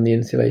only run the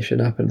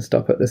insulation up and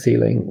stop at the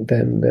ceiling,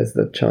 then there's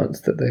the chance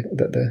that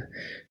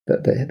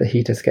the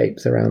heat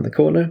escapes around the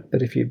corner.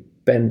 But if you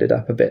bend it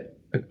up a bit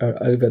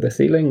over the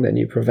ceiling, then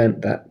you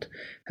prevent that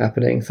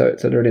happening. So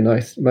it's a really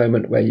nice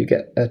moment where you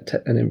get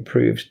an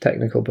improved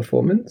technical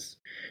performance,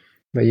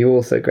 where you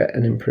also get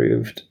an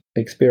improved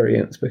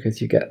experience because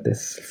you get this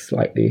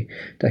slightly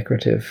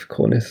decorative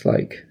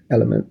cornice-like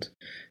element,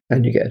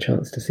 and you get a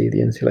chance to see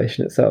the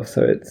insulation itself.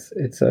 So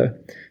it's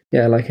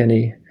like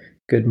any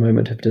good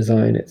moment of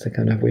design, it's a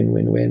kind of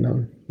win-win-win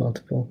on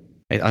multiple.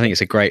 I think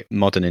it's a great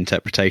modern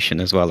interpretation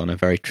as well on a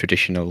very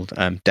traditional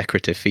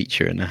decorative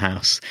feature in the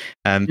house.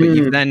 But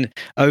you've then,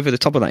 over the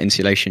top of that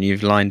insulation,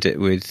 you've lined it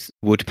with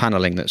wood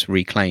panelling that's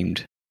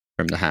reclaimed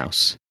from the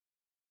house.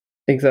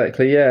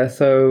 Exactly, yeah.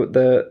 So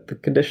the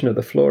condition of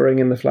the flooring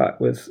in the flat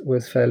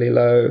was fairly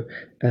low,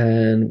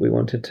 and we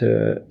wanted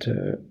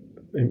to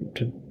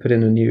put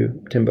in a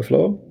new timber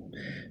floor,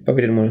 but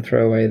we didn't want to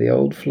throw away the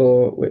old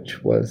floor,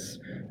 which was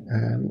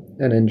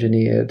an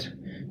engineered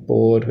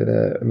board with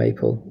a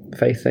maple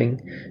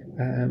facing.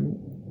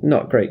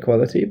 Not great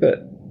quality,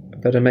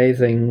 but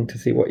amazing to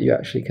see what you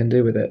actually can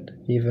do with it.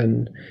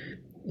 Even,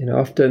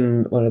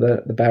 often one of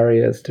the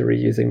barriers to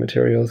reusing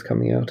materials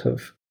coming out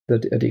of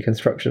a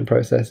deconstruction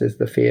process is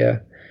the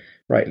fear,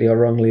 rightly or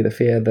wrongly, the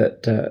fear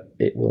that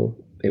it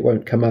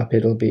won't come up,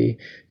 it'll be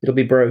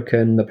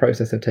broken, the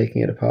process of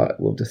taking it apart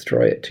will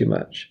destroy it too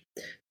much.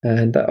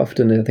 And that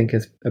often, I think,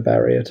 is a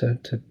barrier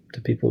to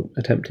people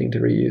attempting to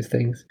reuse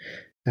things.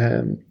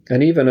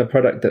 And even a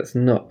product that's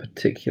not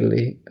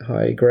particularly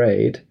high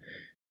grade,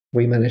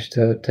 we managed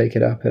to take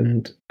it up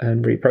and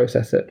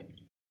reprocess it.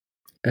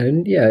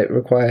 And yeah, it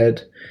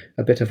required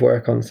a bit of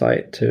work on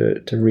site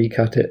to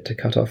recut it, to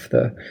cut off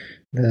the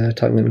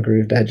tongue and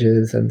grooved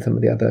edges and some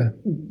of the other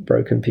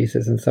broken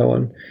pieces and so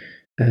on,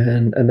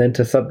 and then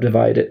to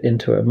subdivide it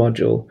into a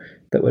module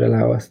that would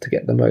allow us to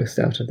get the most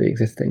out of the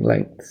existing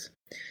lengths.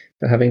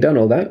 But having done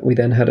all that, we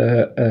then had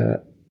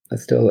a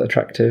still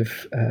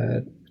attractive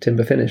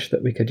timber finish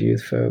that we could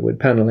use for wood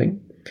paneling.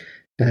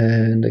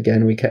 And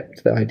again, we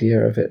kept the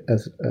idea of it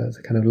as a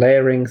kind of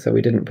layering, so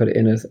we didn't put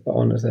it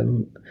on as a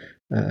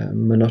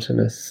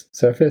monotonous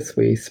surface.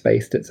 We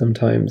spaced it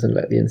sometimes and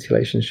let the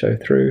insulation show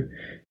through,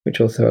 which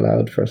also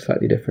allowed for a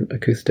slightly different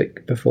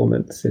acoustic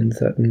performance in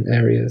certain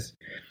areas.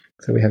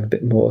 So we have a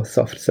bit more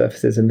soft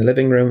surfaces in the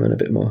living room and a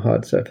bit more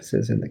hard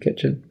surfaces in the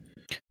kitchen.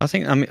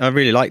 I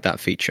really like that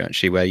feature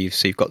actually, where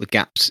you've got the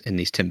gaps in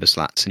these timber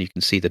slats, and you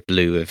can see the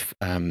blue of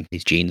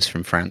these jeans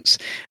from France,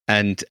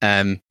 and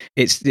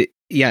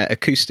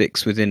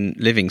acoustics within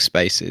living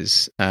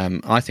spaces.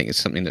 I think it's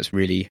something that's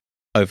really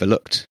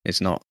overlooked.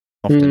 It's not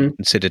often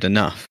considered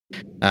enough.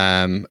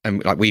 And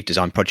like we've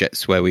designed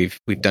projects where we've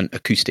done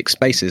acoustic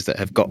spaces that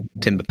have got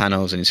timber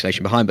panels and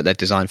insulation behind, but they're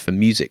designed for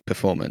music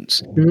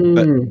performance.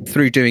 But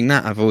through doing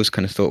that, I've always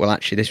kind of thought, well,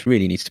 actually, this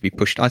really needs to be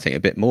pushed, I think, a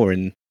bit more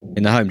in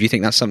the home. Do you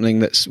think that's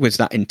something was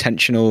that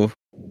intentional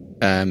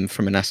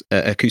from an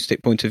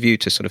acoustic point of view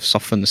to sort of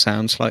soften the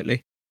sound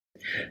slightly?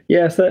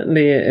 Yeah,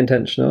 certainly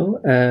intentional.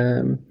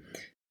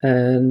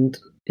 And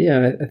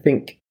yeah, I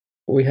think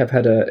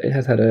it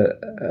has had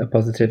a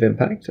positive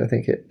impact. I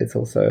think it's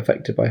also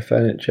affected by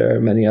furniture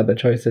and many other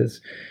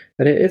choices.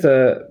 But it is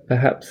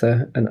perhaps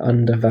an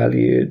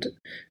undervalued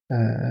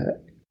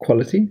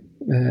quality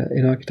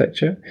in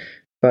architecture,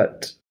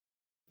 but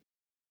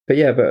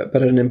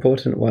an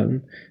important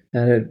one.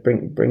 And it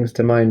brings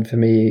to mind for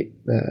me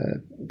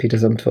Peter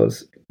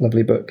Zumthor's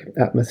lovely book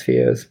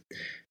Atmospheres,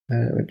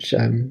 which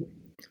I'm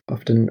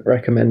often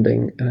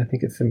recommending. And I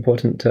think it's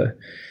important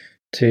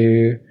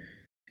to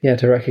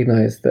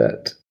recognize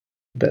that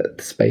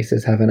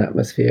spaces have an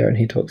atmosphere, and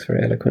he talks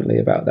very eloquently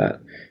about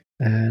that.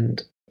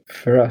 And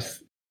for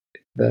us,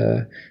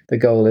 the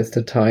goal is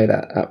to tie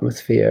that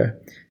atmosphere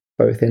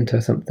both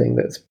into something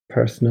that's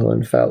personal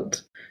and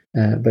felt,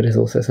 but is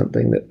also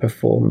something that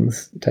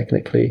performs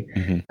technically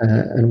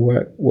and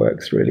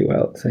works really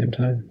well at the same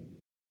time.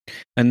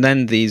 And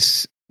then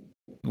these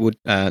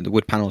the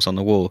wood panels on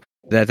the wall,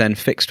 they're then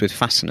fixed with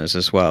fasteners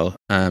as well,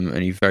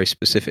 and you've very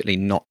specifically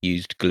not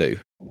used glue.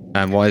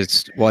 Why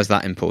is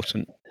that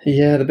important?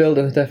 Yeah, the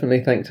builder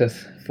definitely thanked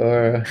us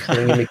for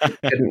telling him he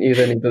couldn't use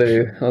any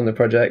glue on the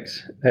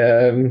project.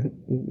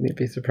 You'd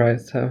be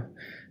surprised how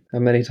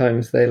many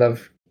times they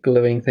love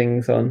gluing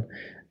things on.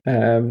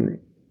 Um,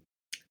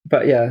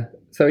 but yeah,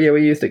 so yeah,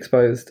 we used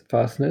exposed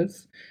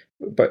fasteners,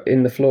 but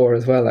in the floor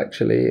as well.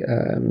 Actually,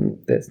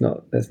 there's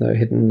no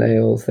hidden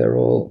nails; they're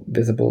all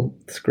visible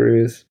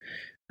screws.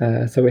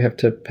 So we have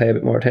to pay a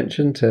bit more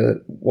attention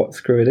to what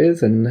screw it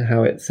is and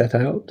how it's set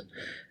out.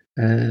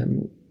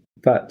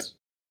 But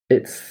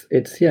it's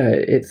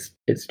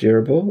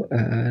durable,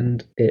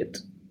 and it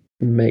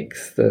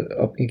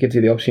gives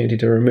you the opportunity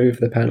to remove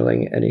the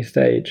paneling at any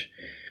stage.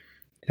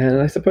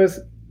 And I suppose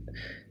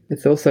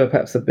it's also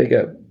perhaps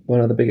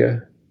one of the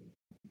bigger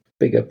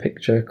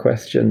picture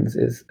questions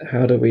is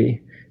how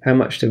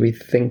much do we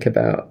think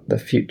about the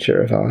future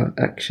of our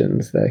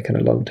actions, their kind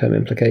of long-term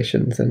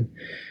implications, and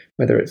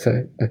whether it's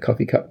a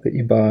coffee cup that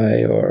you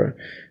buy or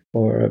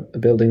a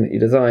building that you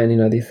design,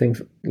 these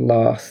things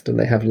last and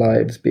they have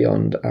lives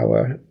beyond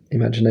our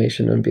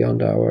imagination and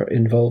beyond our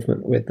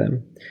involvement with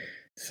them.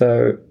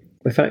 So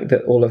the fact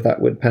that all of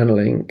that wood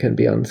paneling can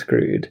be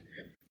unscrewed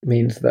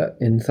means that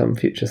in some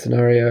future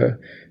scenario,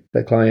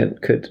 the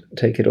client could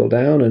take it all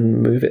down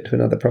and move it to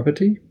another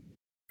property.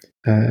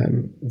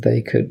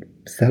 They could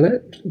sell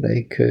it,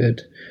 they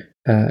could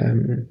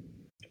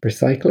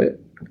recycle it,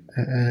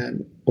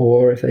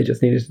 or if they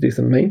just needed to do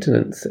some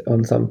maintenance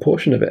on some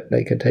portion of it,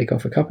 they could take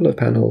off a couple of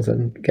panels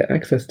and get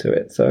access to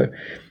it. So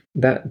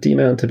that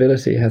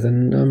demountability has a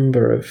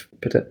number of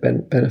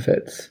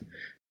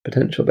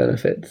potential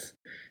benefits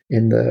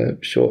in the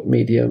short,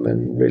 medium,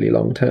 and really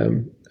long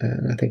term.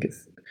 And I think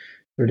it's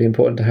really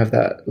important to have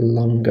that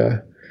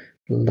longer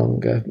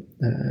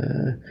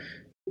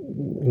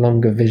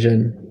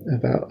vision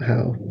about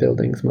how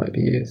buildings might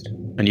be used.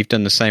 And you've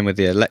done the same with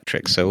the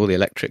electric. So all the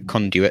electric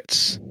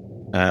conduits,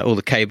 all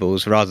the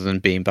cables, rather than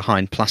being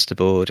behind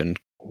plasterboard and,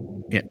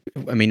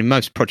 I mean, in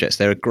most projects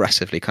they're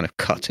aggressively kind of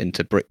cut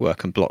into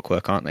brickwork and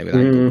blockwork, aren't they, with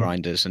angle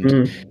grinders?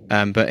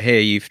 And but here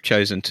you've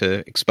chosen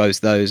to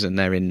expose those, and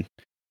they're in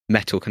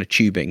metal kind of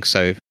tubing.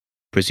 So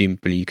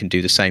presumably you can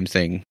do the same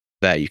thing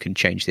there. You can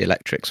change the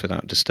electrics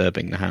without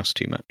disturbing the house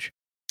too much.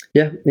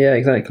 Yeah,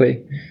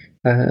 exactly.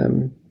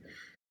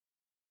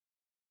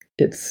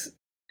 It's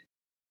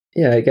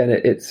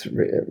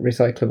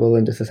recyclable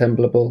and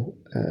disassemblable,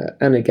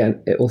 and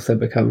again, it also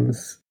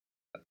becomes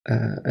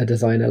a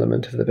design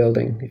element of the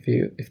building.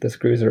 If the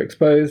screws are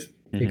exposed,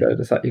 you got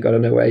to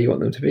know where you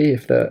want them to be.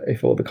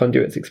 If all the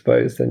conduit's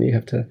exposed, then you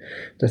have to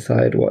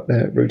decide what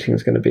the routing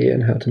is going to be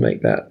and how to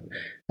make that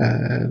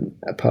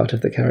a part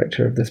of the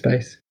character of the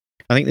space.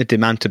 I think the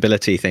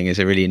demountability thing is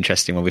a really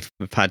interesting one. We've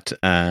had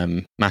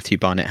Matthew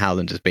Barnett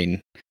Howland has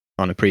been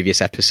on a previous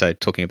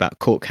episode talking about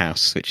Cork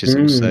House, which is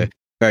also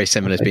very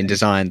similar. It's been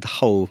designed. The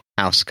whole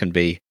house can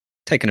be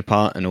taken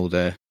apart, and all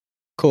the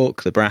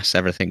cork, the brass,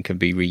 everything can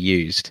be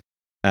reused.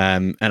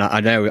 And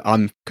I know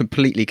I'm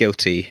completely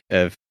guilty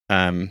of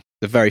the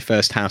very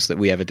first house that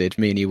we ever did,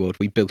 me and Ewald,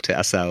 we built it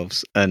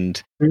ourselves.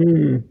 And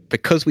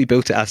because we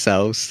built it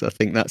ourselves, I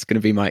think that's going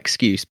to be my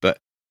excuse. But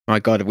my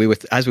God,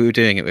 as we were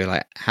doing it, we were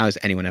like, how is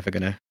anyone ever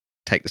going to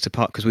take this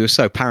apart? Because we were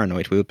so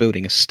paranoid. We were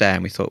building a stair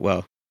and we thought,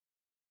 well,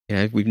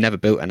 we've never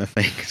built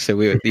anything. So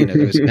we were,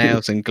 there was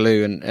nails and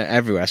glue and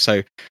everywhere.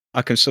 So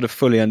I can sort of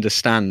fully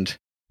understand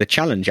the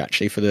challenge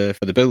actually for the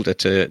builder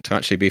to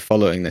actually be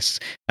following this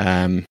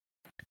and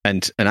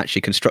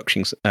actually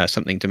constructing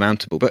something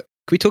demountable. But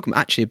can we talk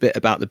actually a bit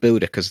about the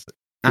builder? Because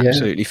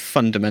absolutely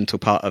fundamental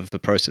part of the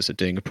process of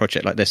doing a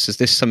project like this. Is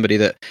this somebody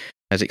that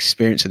has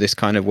experience of this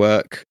kind of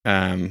work?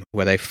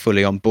 Were they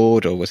fully on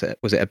board, or was it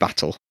a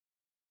battle?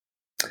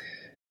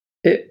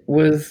 It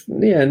was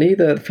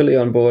neither fully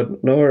on board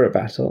nor a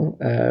battle.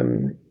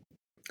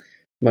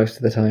 Most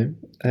of the time.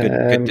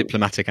 Good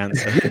diplomatic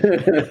answer.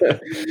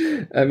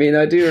 I mean,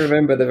 I do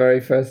remember the very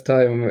first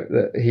time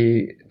that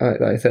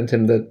I sent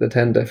him the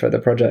tender for the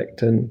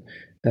project, and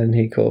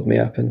he called me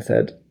up and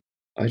said,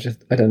 I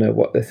don't know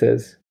what this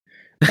is.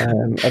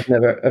 I've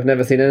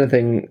never seen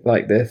anything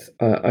like this.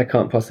 I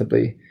can't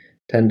possibly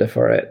tender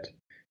for it.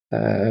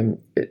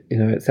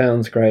 It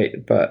sounds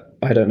great, but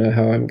I don't know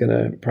how I'm going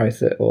to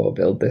price it or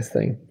build this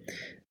thing.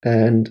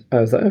 And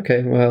I was like,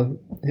 okay, well,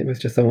 it was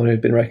just someone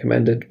who'd been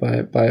recommended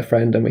by a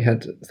friend, and we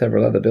had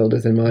several other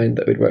builders in mind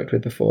that we'd worked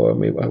with before,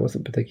 and I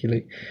wasn't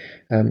particularly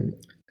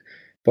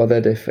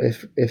bothered if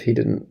he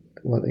didn't,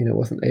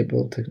 wasn't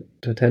able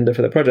to tender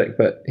for the project,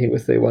 but he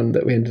was the one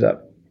that we ended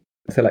up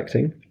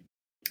selecting,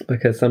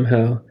 because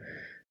somehow,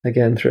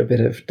 again, through a bit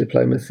of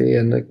diplomacy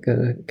and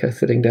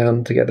sitting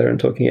down together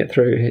and talking it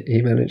through,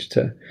 he managed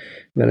to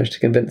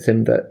convince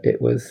him that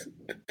it was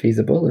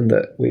feasible and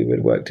that we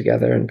would work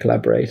together and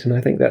collaborate. And I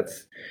think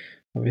that's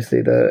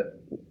obviously the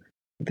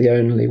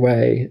only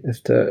way is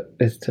to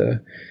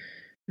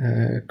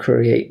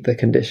create the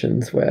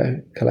conditions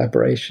where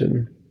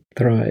collaboration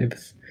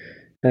thrives,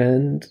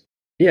 and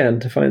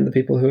to find the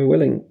people who are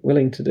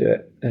willing to do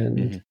it.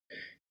 And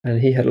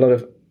he had a lot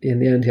of in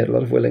the end, he had a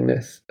lot of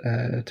willingness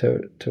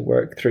to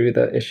work through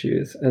the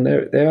issues, and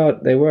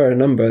there were a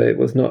number. It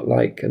was not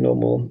like a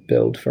normal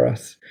build for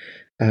us,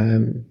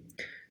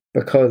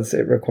 because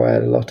it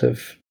required a lot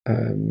of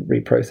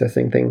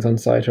reprocessing things on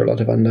site, or a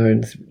lot of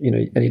unknowns.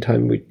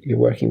 Anytime you're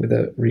working with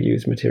a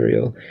reused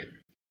material,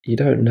 you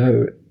don't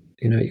know.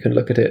 You can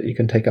look at it, you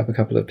can take up a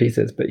couple of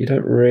pieces, but you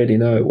don't really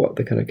know what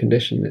the kind of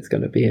condition it's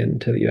going to be in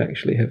until you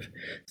actually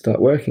start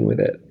working with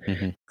it.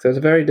 Mm-hmm. So it's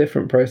a very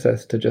different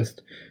process to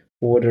just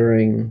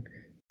ordering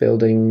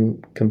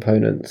building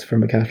components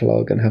from a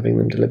catalogue and having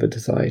them delivered to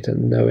site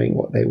and knowing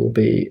what they will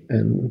be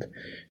and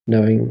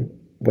knowing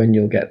when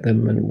you'll get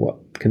them and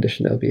what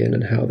condition they'll be in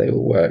and how they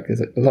will work.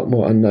 There's a lot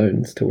more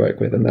unknowns to work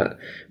with, and that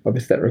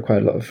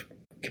required a lot of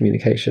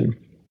communication.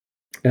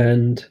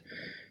 And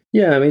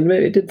yeah, I mean,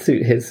 it did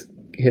suit his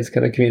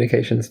kind of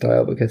communication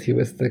style, because he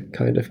was the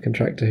kind of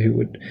contractor who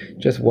would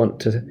just want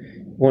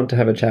to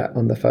have a chat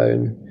on the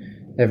phone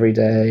every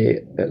day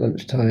at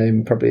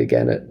lunchtime, probably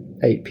again at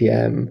 8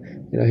 p.m.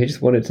 He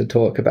just wanted to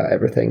talk about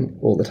everything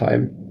all the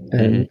time.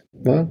 And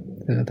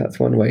that's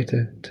one way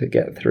to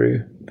get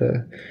through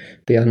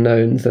the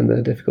unknowns and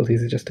the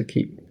difficulties, is just to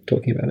keep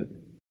talking about it.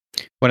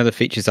 One of the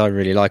features I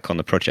really like on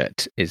the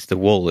project is the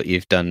wall that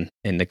you've done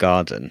in the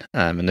garden.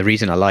 And the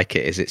reason I like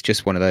it is it's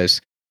just one of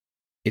those,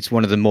 it's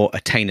one of the more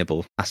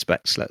attainable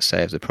aspects, let's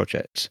say, of the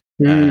project,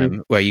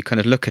 where you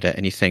kind of look at it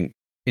and you think,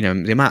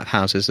 the amount of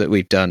houses that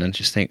we've done, and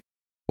just think,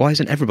 why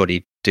isn't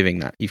everybody doing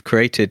that? You've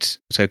created,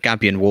 so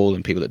gabion wall,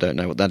 and people that don't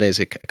know what that is,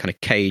 a kind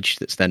of cage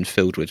that's then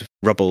filled with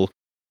rubble,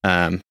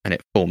 and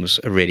it forms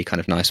a really kind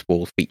of nice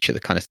wall feature, the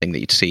kind of thing that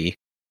you'd see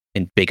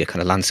in bigger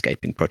kind of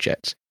landscaping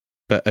projects.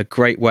 But a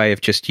great way of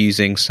just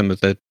using some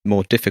of the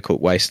more difficult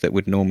waste that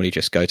would normally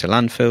just go to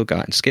landfill, go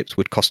out in skips,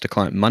 would cost a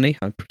client money,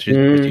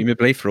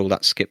 presumably, for all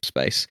that skip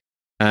space,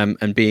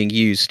 and being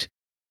used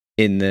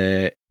in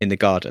the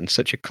garden.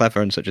 Such a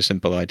clever and such a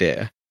simple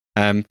idea.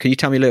 Can you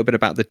tell me a little bit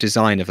about the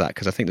design of that?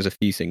 Because I think there's a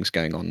few things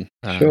going on,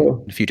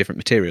 Sure. A few different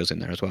materials in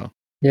there as well.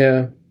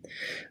 Yeah.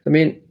 I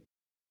mean,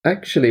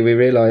 actually, we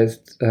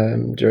realised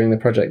during the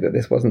project that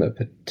this wasn't a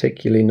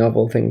particularly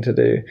novel thing to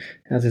do,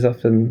 as is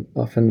often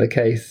the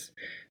case.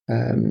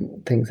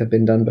 Things have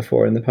been done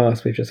before in the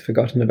past, we've just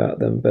forgotten about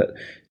them. But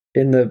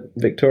in the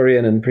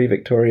Victorian and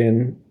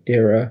pre-Victorian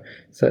era,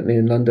 certainly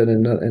in London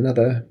and in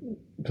other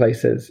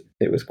places,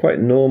 it was quite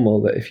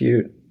normal that if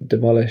you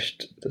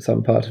demolished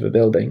some part of a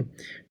building,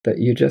 that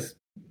you just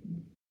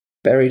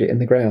buried it in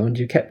the ground,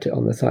 you kept it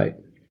on the site.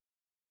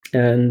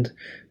 And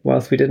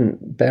whilst we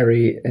didn't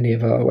bury any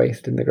of our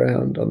waste in the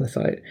ground on the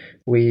site,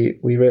 we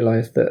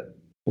realised that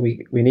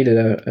we needed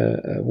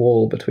a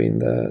wall between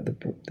the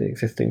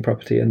existing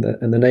property and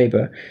the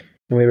neighbour,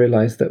 and we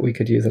realised that we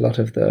could use a lot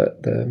of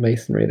the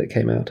masonry that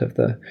came out of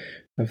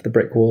the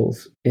brick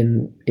walls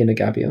in a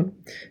gabion.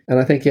 And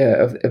I think,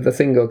 of the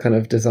single kind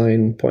of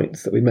design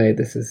points that we made,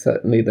 this is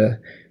certainly the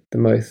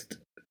most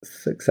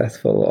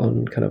successful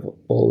on kind of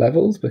all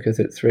levels, because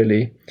it's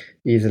really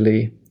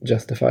easily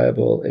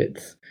justifiable.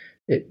 It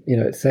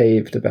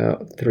saved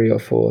about 3 or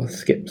 4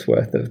 skips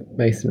worth of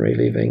masonry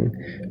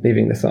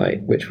leaving the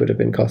site, which would have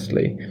been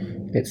costly.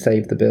 It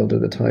saved the builder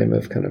the time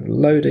of kind of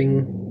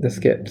loading the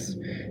skips,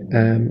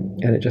 and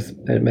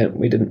it meant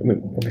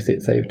obviously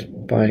it saved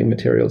buying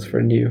materials for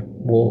a new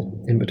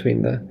wall in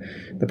between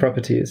the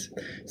properties.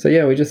 So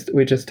yeah, we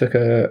just took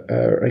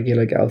a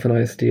regular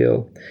galvanized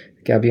steel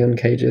gabion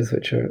cages,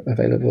 which are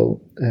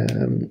available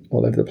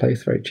all over the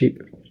place, very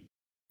cheap,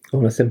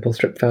 on a simple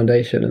strip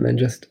foundation, and then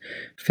just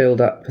filled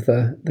up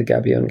the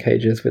gabion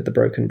cages with the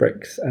broken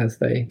bricks as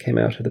they came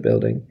out of the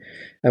building.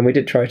 And we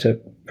did try to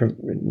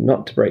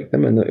not to break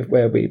them, and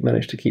where we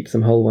managed to keep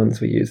some whole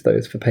ones, we used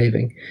those for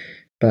paving.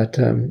 But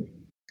a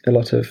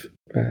lot of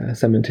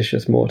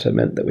cementitious mortar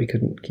meant that we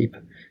couldn't keep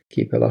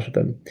a lot of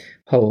them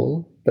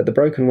whole. But the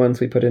broken ones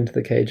we put into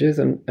the cages,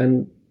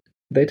 and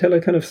they tell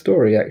a kind of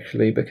story,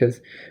 actually,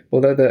 because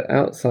although the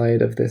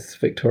outside of this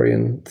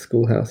Victorian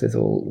schoolhouse is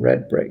all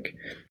red brick,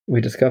 we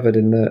discovered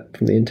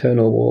from the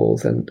internal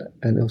walls and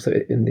also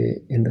in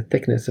the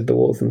thickness of the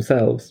walls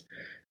themselves,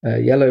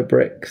 yellow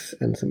bricks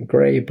and some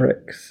grey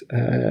bricks,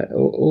 a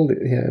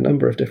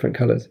number of different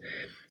colours.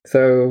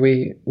 So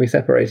we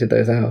separated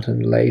those out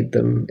and laid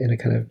them in a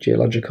kind of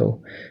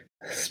geological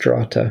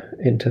strata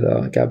into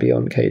the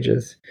gabion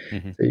cages.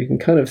 Mm-hmm. So you can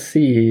kind of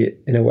see,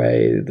 in a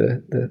way,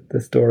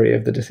 the story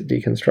of the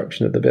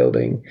deconstruction of the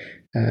building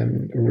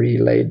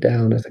relayed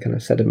down as a kind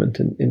of sediment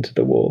into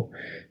the wall.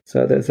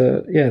 So there's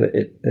a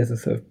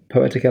sort of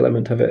poetic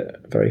element of it,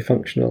 a very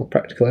functional,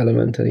 practical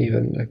element, and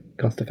even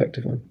a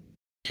cost-effective one.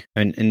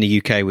 And in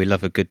the UK, we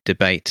love a good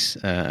debate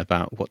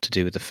about what to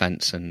do with the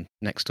fence and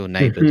next door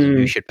neighbours. Mm-hmm.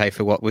 Who should pay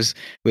for what? Was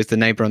the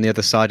neighbour on the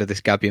other side of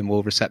this gabion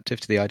wall receptive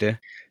to the idea?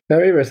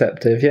 Very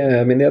receptive,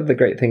 yeah. I mean, the other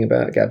great thing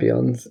about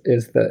gabions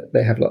is that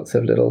they have lots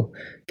of little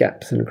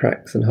gaps and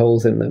cracks and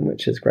holes in them,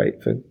 which is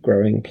great for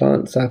growing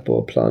plants up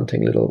or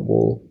planting little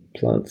wall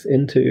plants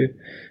into.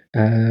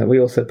 We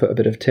also put a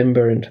bit of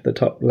timber into the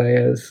top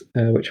layers,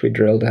 which we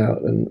drilled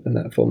out, and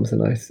that forms a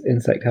nice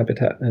insect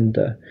habitat. And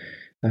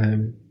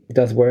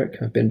does work.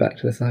 I've been back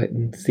to the site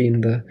and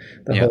seen the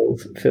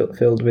holes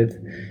filled with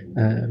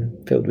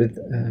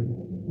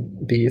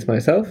bees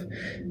myself.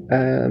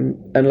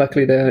 And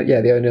luckily,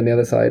 the owner on the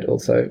other side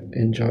also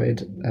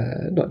enjoyed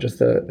not just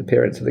the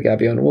appearance of the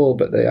gabion wall,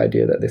 but the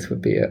idea that this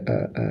would be a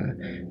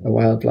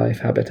wildlife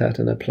habitat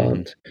and a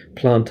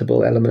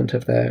plantable element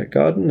of their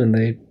garden.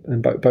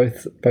 And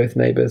both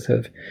neighbours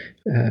have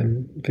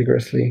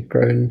vigorously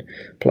grown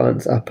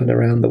plants up and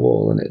around the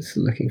wall, and it's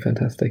looking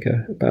fantastic.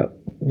 About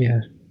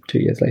 2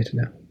 years later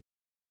now.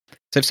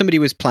 So if somebody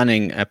was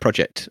planning a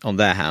project on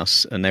their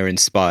house and they're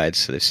inspired,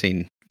 so they've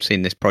seen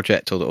this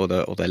project or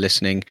they're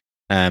listening,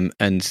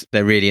 and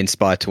they're really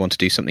inspired to want to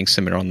do something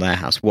similar on their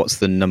house, what's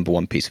the number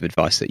one piece of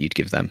advice that you'd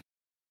give them?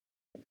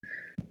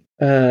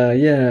 I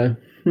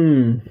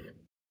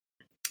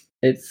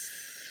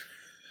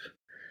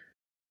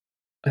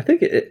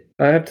think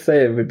I have to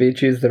say it would be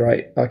choose the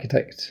right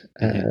architect,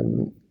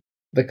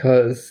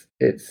 because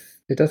it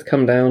does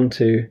come down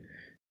to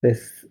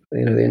this,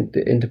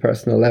 the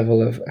interpersonal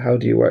level of how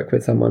do you work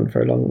with someone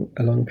for a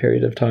long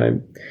period of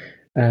time,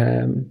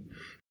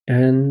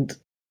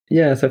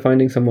 so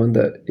finding someone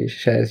that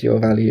shares your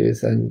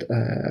values and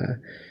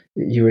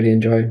you really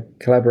enjoy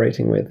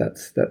collaborating with,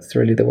 that's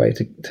really the way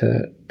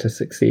to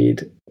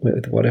succeed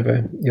with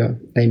whatever your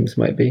aims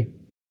might be.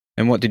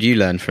 And what did you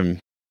learn from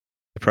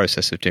the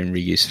process of doing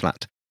Reuse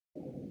Flat?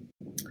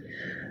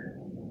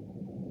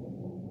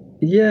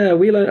 Yeah,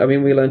 we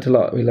learned a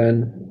lot. We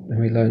learn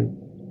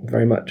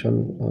very much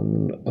on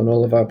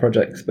all of our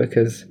projects,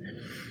 because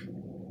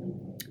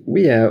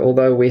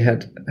although we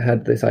had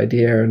this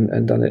idea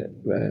and done it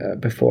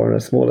before on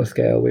a smaller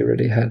scale, we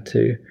really had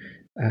to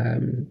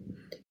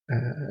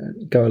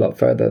go a lot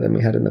further than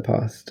we had in the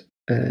past.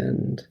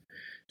 And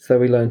so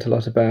we learned a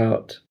lot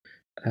about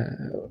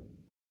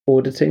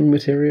auditing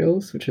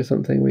materials, which is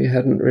something we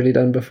hadn't really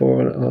done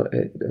before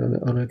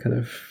on a kind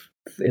of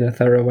in a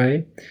thorough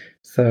way.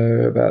 So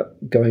about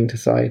going to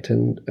site,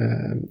 and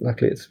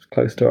luckily it's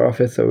close to our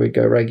office, so we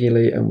go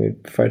regularly and we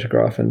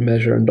photograph and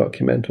measure and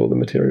document all the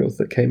materials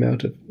that came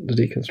out of the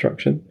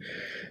deconstruction.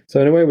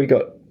 So in a way, we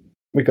got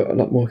a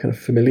lot more kind of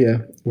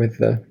familiar with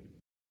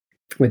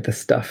the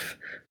stuff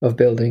of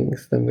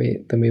buildings than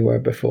we were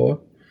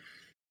before.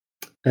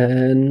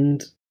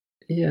 And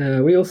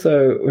we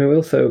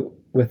also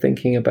were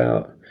thinking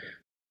about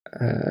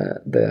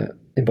the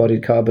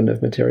embodied carbon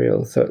of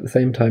materials. So at the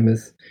same time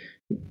as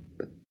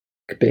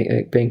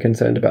being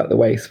concerned about the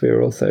waste, we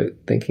were also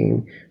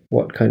thinking,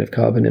 what kind of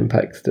carbon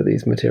impacts do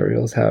these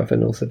materials have,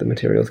 and also the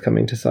materials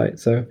coming to site.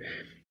 So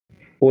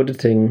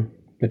auditing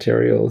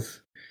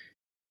materials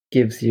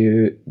gives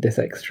you this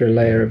extra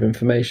layer of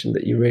information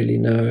that you really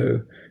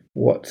know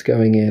what's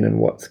going in and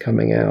what's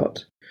coming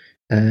out,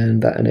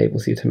 and that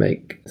enables you to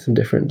make some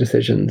different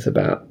decisions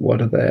about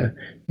what are their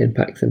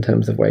impacts in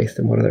terms of waste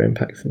and what are their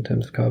impacts in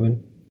terms of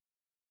carbon.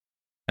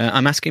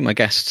 I'm asking my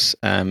guests,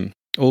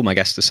 all my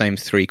guests, the same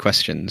three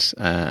questions,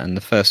 and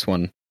the first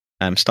one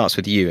starts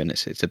with you, and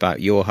it's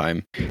about your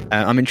home.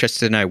 I'm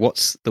interested to know,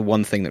 what's the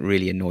one thing that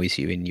really annoys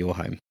you in your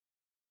home?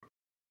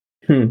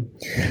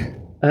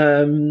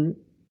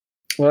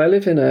 Well, I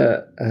live in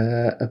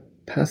a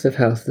passive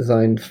house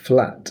designed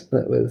flat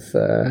that was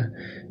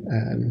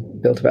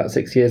built about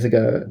 6 years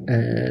ago,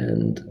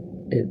 and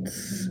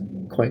it's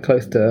quite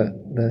close to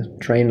the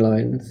train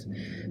lines.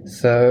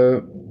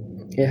 So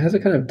it has a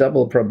kind of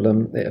double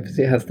problem. It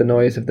obviously has the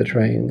noise of the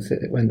trains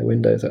when the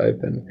windows are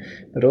open,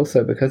 but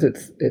also because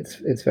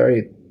it's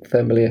very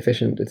thermally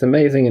efficient. It's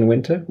amazing in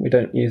winter. We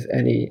don't use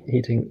any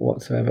heating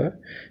whatsoever,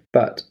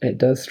 but it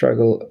does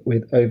struggle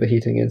with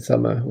overheating in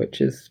summer, which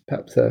is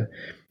perhaps an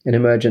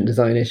emergent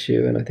design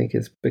issue, and I think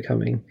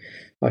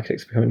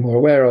architects are becoming more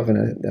aware of,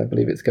 and I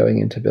believe it's going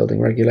into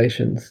building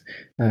regulations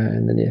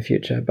in the near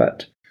future.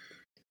 But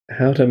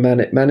how to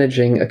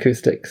managing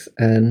acoustics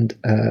and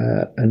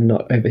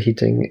not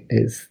overheating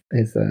is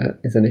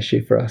an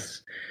issue for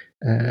us.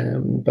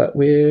 But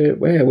we're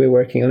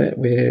working on it.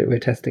 We're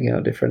testing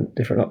out different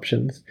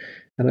options,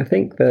 and I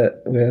think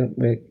that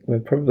we're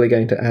probably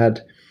going to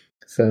add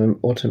some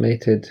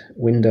automated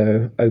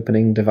window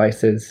opening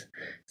devices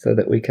so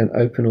that we can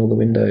open all the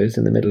windows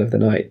in the middle of the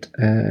night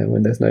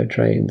when there's no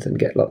trains and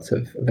get lots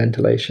of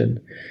ventilation.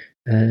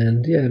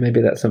 And maybe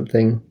that's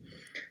something.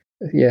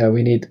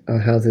 We need our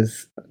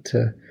houses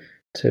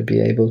to be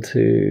able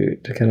to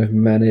kind of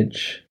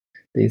manage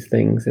these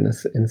things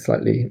in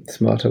slightly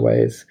smarter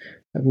ways.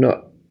 I'm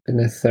not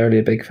necessarily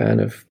a big fan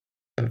of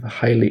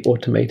highly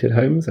automated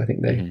homes. I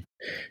think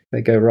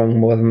they go wrong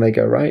more than they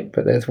go right,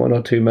 but there's one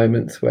or two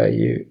moments where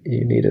you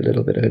need a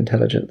little bit of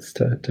intelligence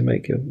to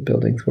make your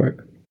buildings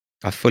work.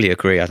 I fully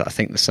agree. I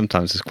think that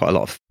sometimes there's quite a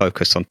lot of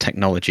focus on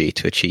technology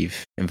to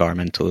achieve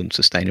environmental and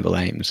sustainable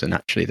aims, and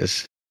actually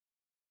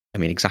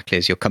exactly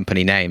as your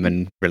company name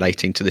and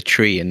relating to the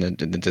tree and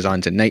the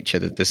designs in nature,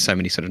 that there's so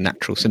many sort of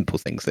natural, simple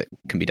things that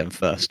can be done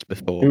first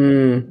before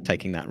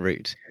taking that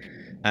route.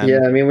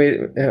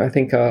 I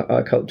think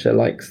our culture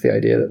likes the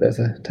idea that there's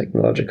a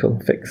technological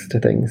fix to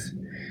things,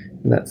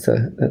 and that's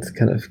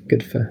kind of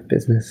good for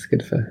business,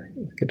 good for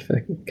good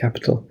for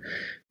capital,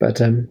 but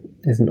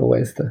isn't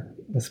always the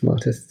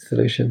smartest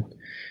solution.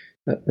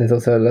 There's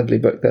also a lovely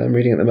book that I'm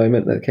reading at the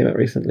moment that came out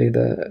recently,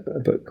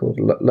 a book called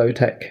Low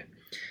Tech,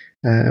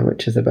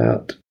 which is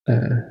about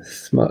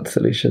smart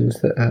solutions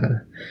that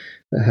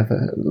have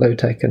a low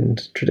tech and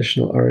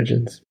traditional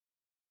origins.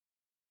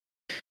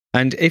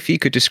 And if you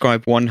could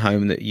describe one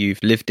home that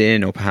you've lived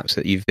in, or perhaps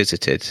that you've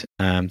visited,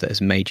 that has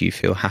made you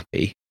feel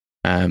happy,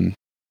 could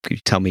you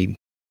tell me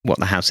what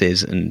the house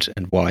is and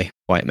why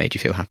it made you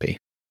feel happy?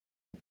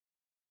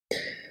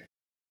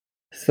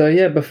 So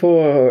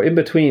in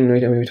between,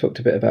 we talked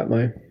a bit about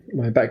my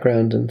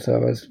background, and so I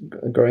was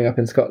growing up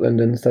in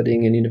Scotland and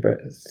studying in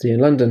university in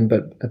London.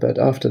 But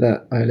after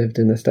that, I lived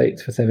in the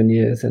States for 7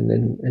 years, and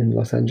then in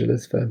Los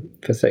Angeles for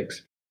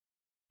 6,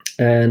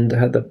 and I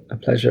had the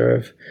pleasure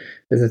of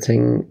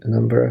visiting a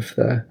number of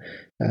the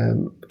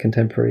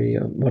contemporary,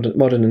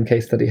 modern and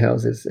case study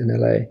houses in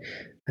LA.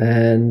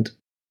 And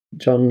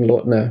John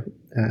Lautner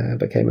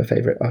became a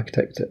favourite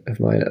architect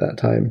of mine at that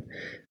time.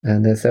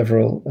 And there's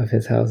several of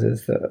his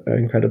houses that are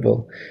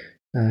incredible.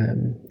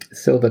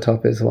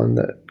 Silvertop is one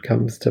that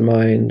comes to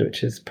mind,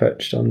 which is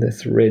perched on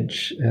this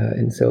ridge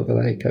in Silver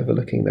Lake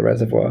overlooking the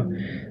reservoir.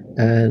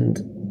 And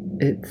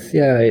it's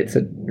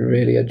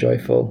really a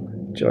joyful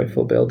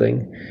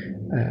building,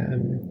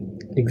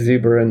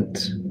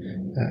 exuberant,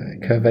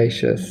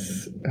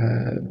 curvaceous,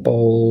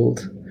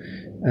 bold,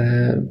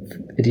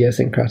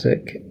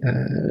 idiosyncratic,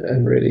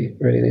 and really,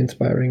 really an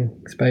inspiring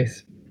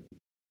space.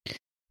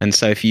 And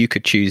so if you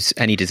could choose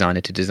any designer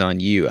to design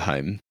you a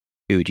home,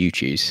 who would you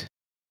choose?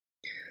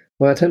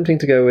 Well, attempting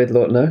to go with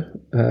Lautner.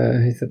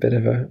 He's a bit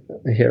of a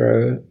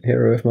hero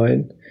of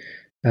mine.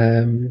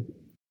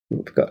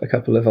 We've got a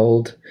couple of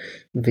old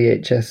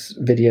VHS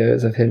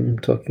videos of him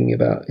talking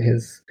about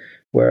his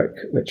work,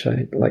 which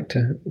I like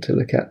to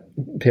look at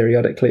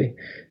periodically.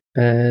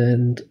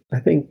 And I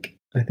think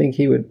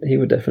he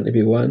would definitely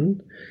be one.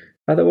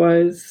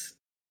 Otherwise,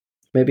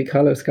 maybe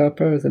Carlo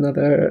Scarpa is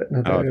another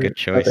good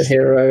choice. Another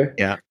hero.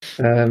 Yeah.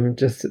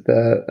 What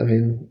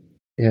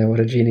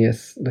a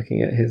genius,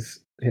 looking at his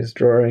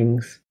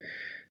drawings.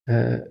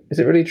 Is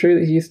it really true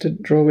that he used to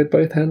draw with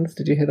both hands?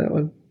 Did you hear that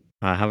one?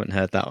 I haven't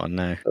heard that one,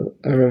 no.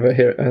 I remember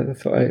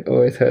that's what I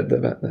always heard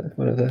about that.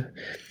 One of the,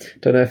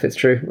 don't know if it's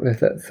true, if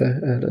that's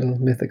a little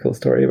mythical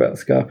story about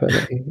Scarpa.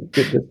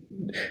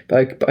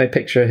 But I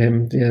picture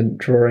him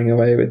drawing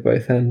away with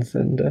both hands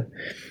and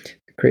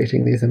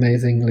creating these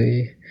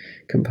amazingly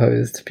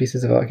composed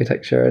pieces of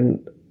architecture. And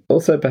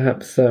also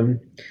perhaps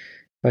if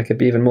I could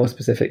be even more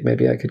specific,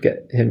 maybe I could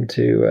get him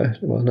to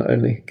not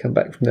only come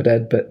back from the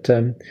dead, but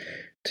to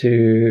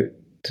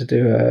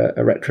do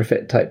a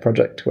retrofit type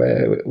project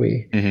where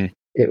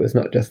it was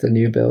not just a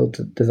new build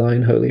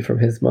design wholly from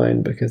his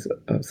mind, because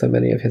so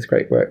many of his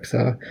great works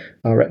are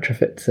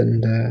retrofits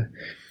and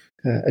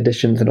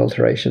additions and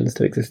alterations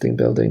to existing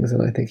buildings.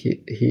 And I think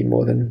he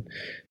more than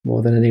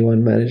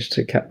anyone managed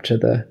to capture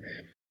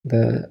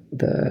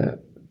the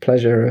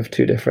pleasure of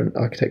two different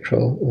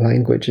architectural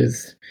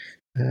languages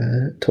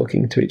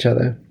talking to each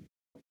other,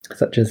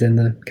 such as in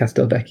the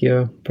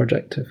Castelvecchio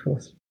project, of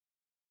course.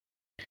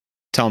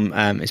 Tom,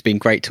 it's been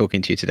great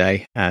talking to you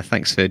today.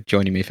 Thanks for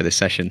joining me for this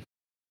session.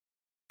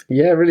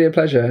 Yeah, really a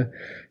pleasure.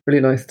 Really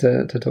nice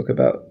to talk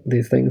about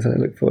these things, and I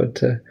look forward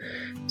to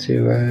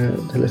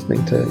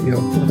listening to your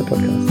other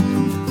podcasts.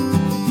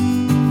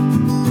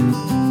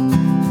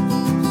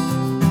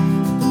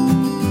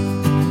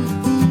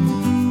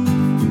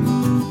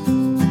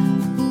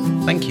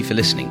 Thank you for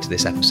listening to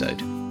this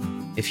episode.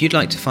 If you'd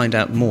like to find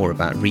out more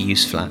about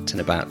Reuse Flat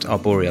and about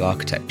arboreal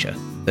architecture,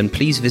 then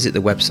please visit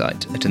the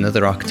website at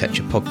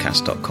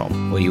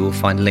anotherarchitecturepodcast.com, where you will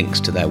find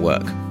links to their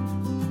work.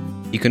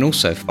 You can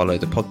also follow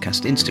the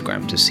podcast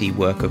Instagram to see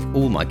work of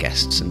all my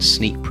guests and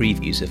sneak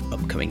previews of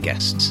upcoming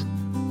guests.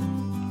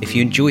 If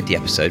you enjoyed the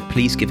episode,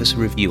 please give us a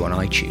review on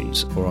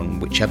iTunes or on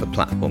whichever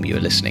platform you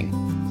are listening,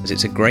 as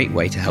it's a great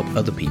way to help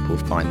other people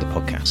find the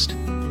podcast.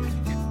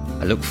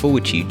 I look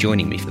forward to you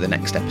joining me for the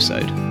next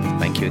episode.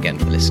 Thank you again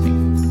for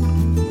listening.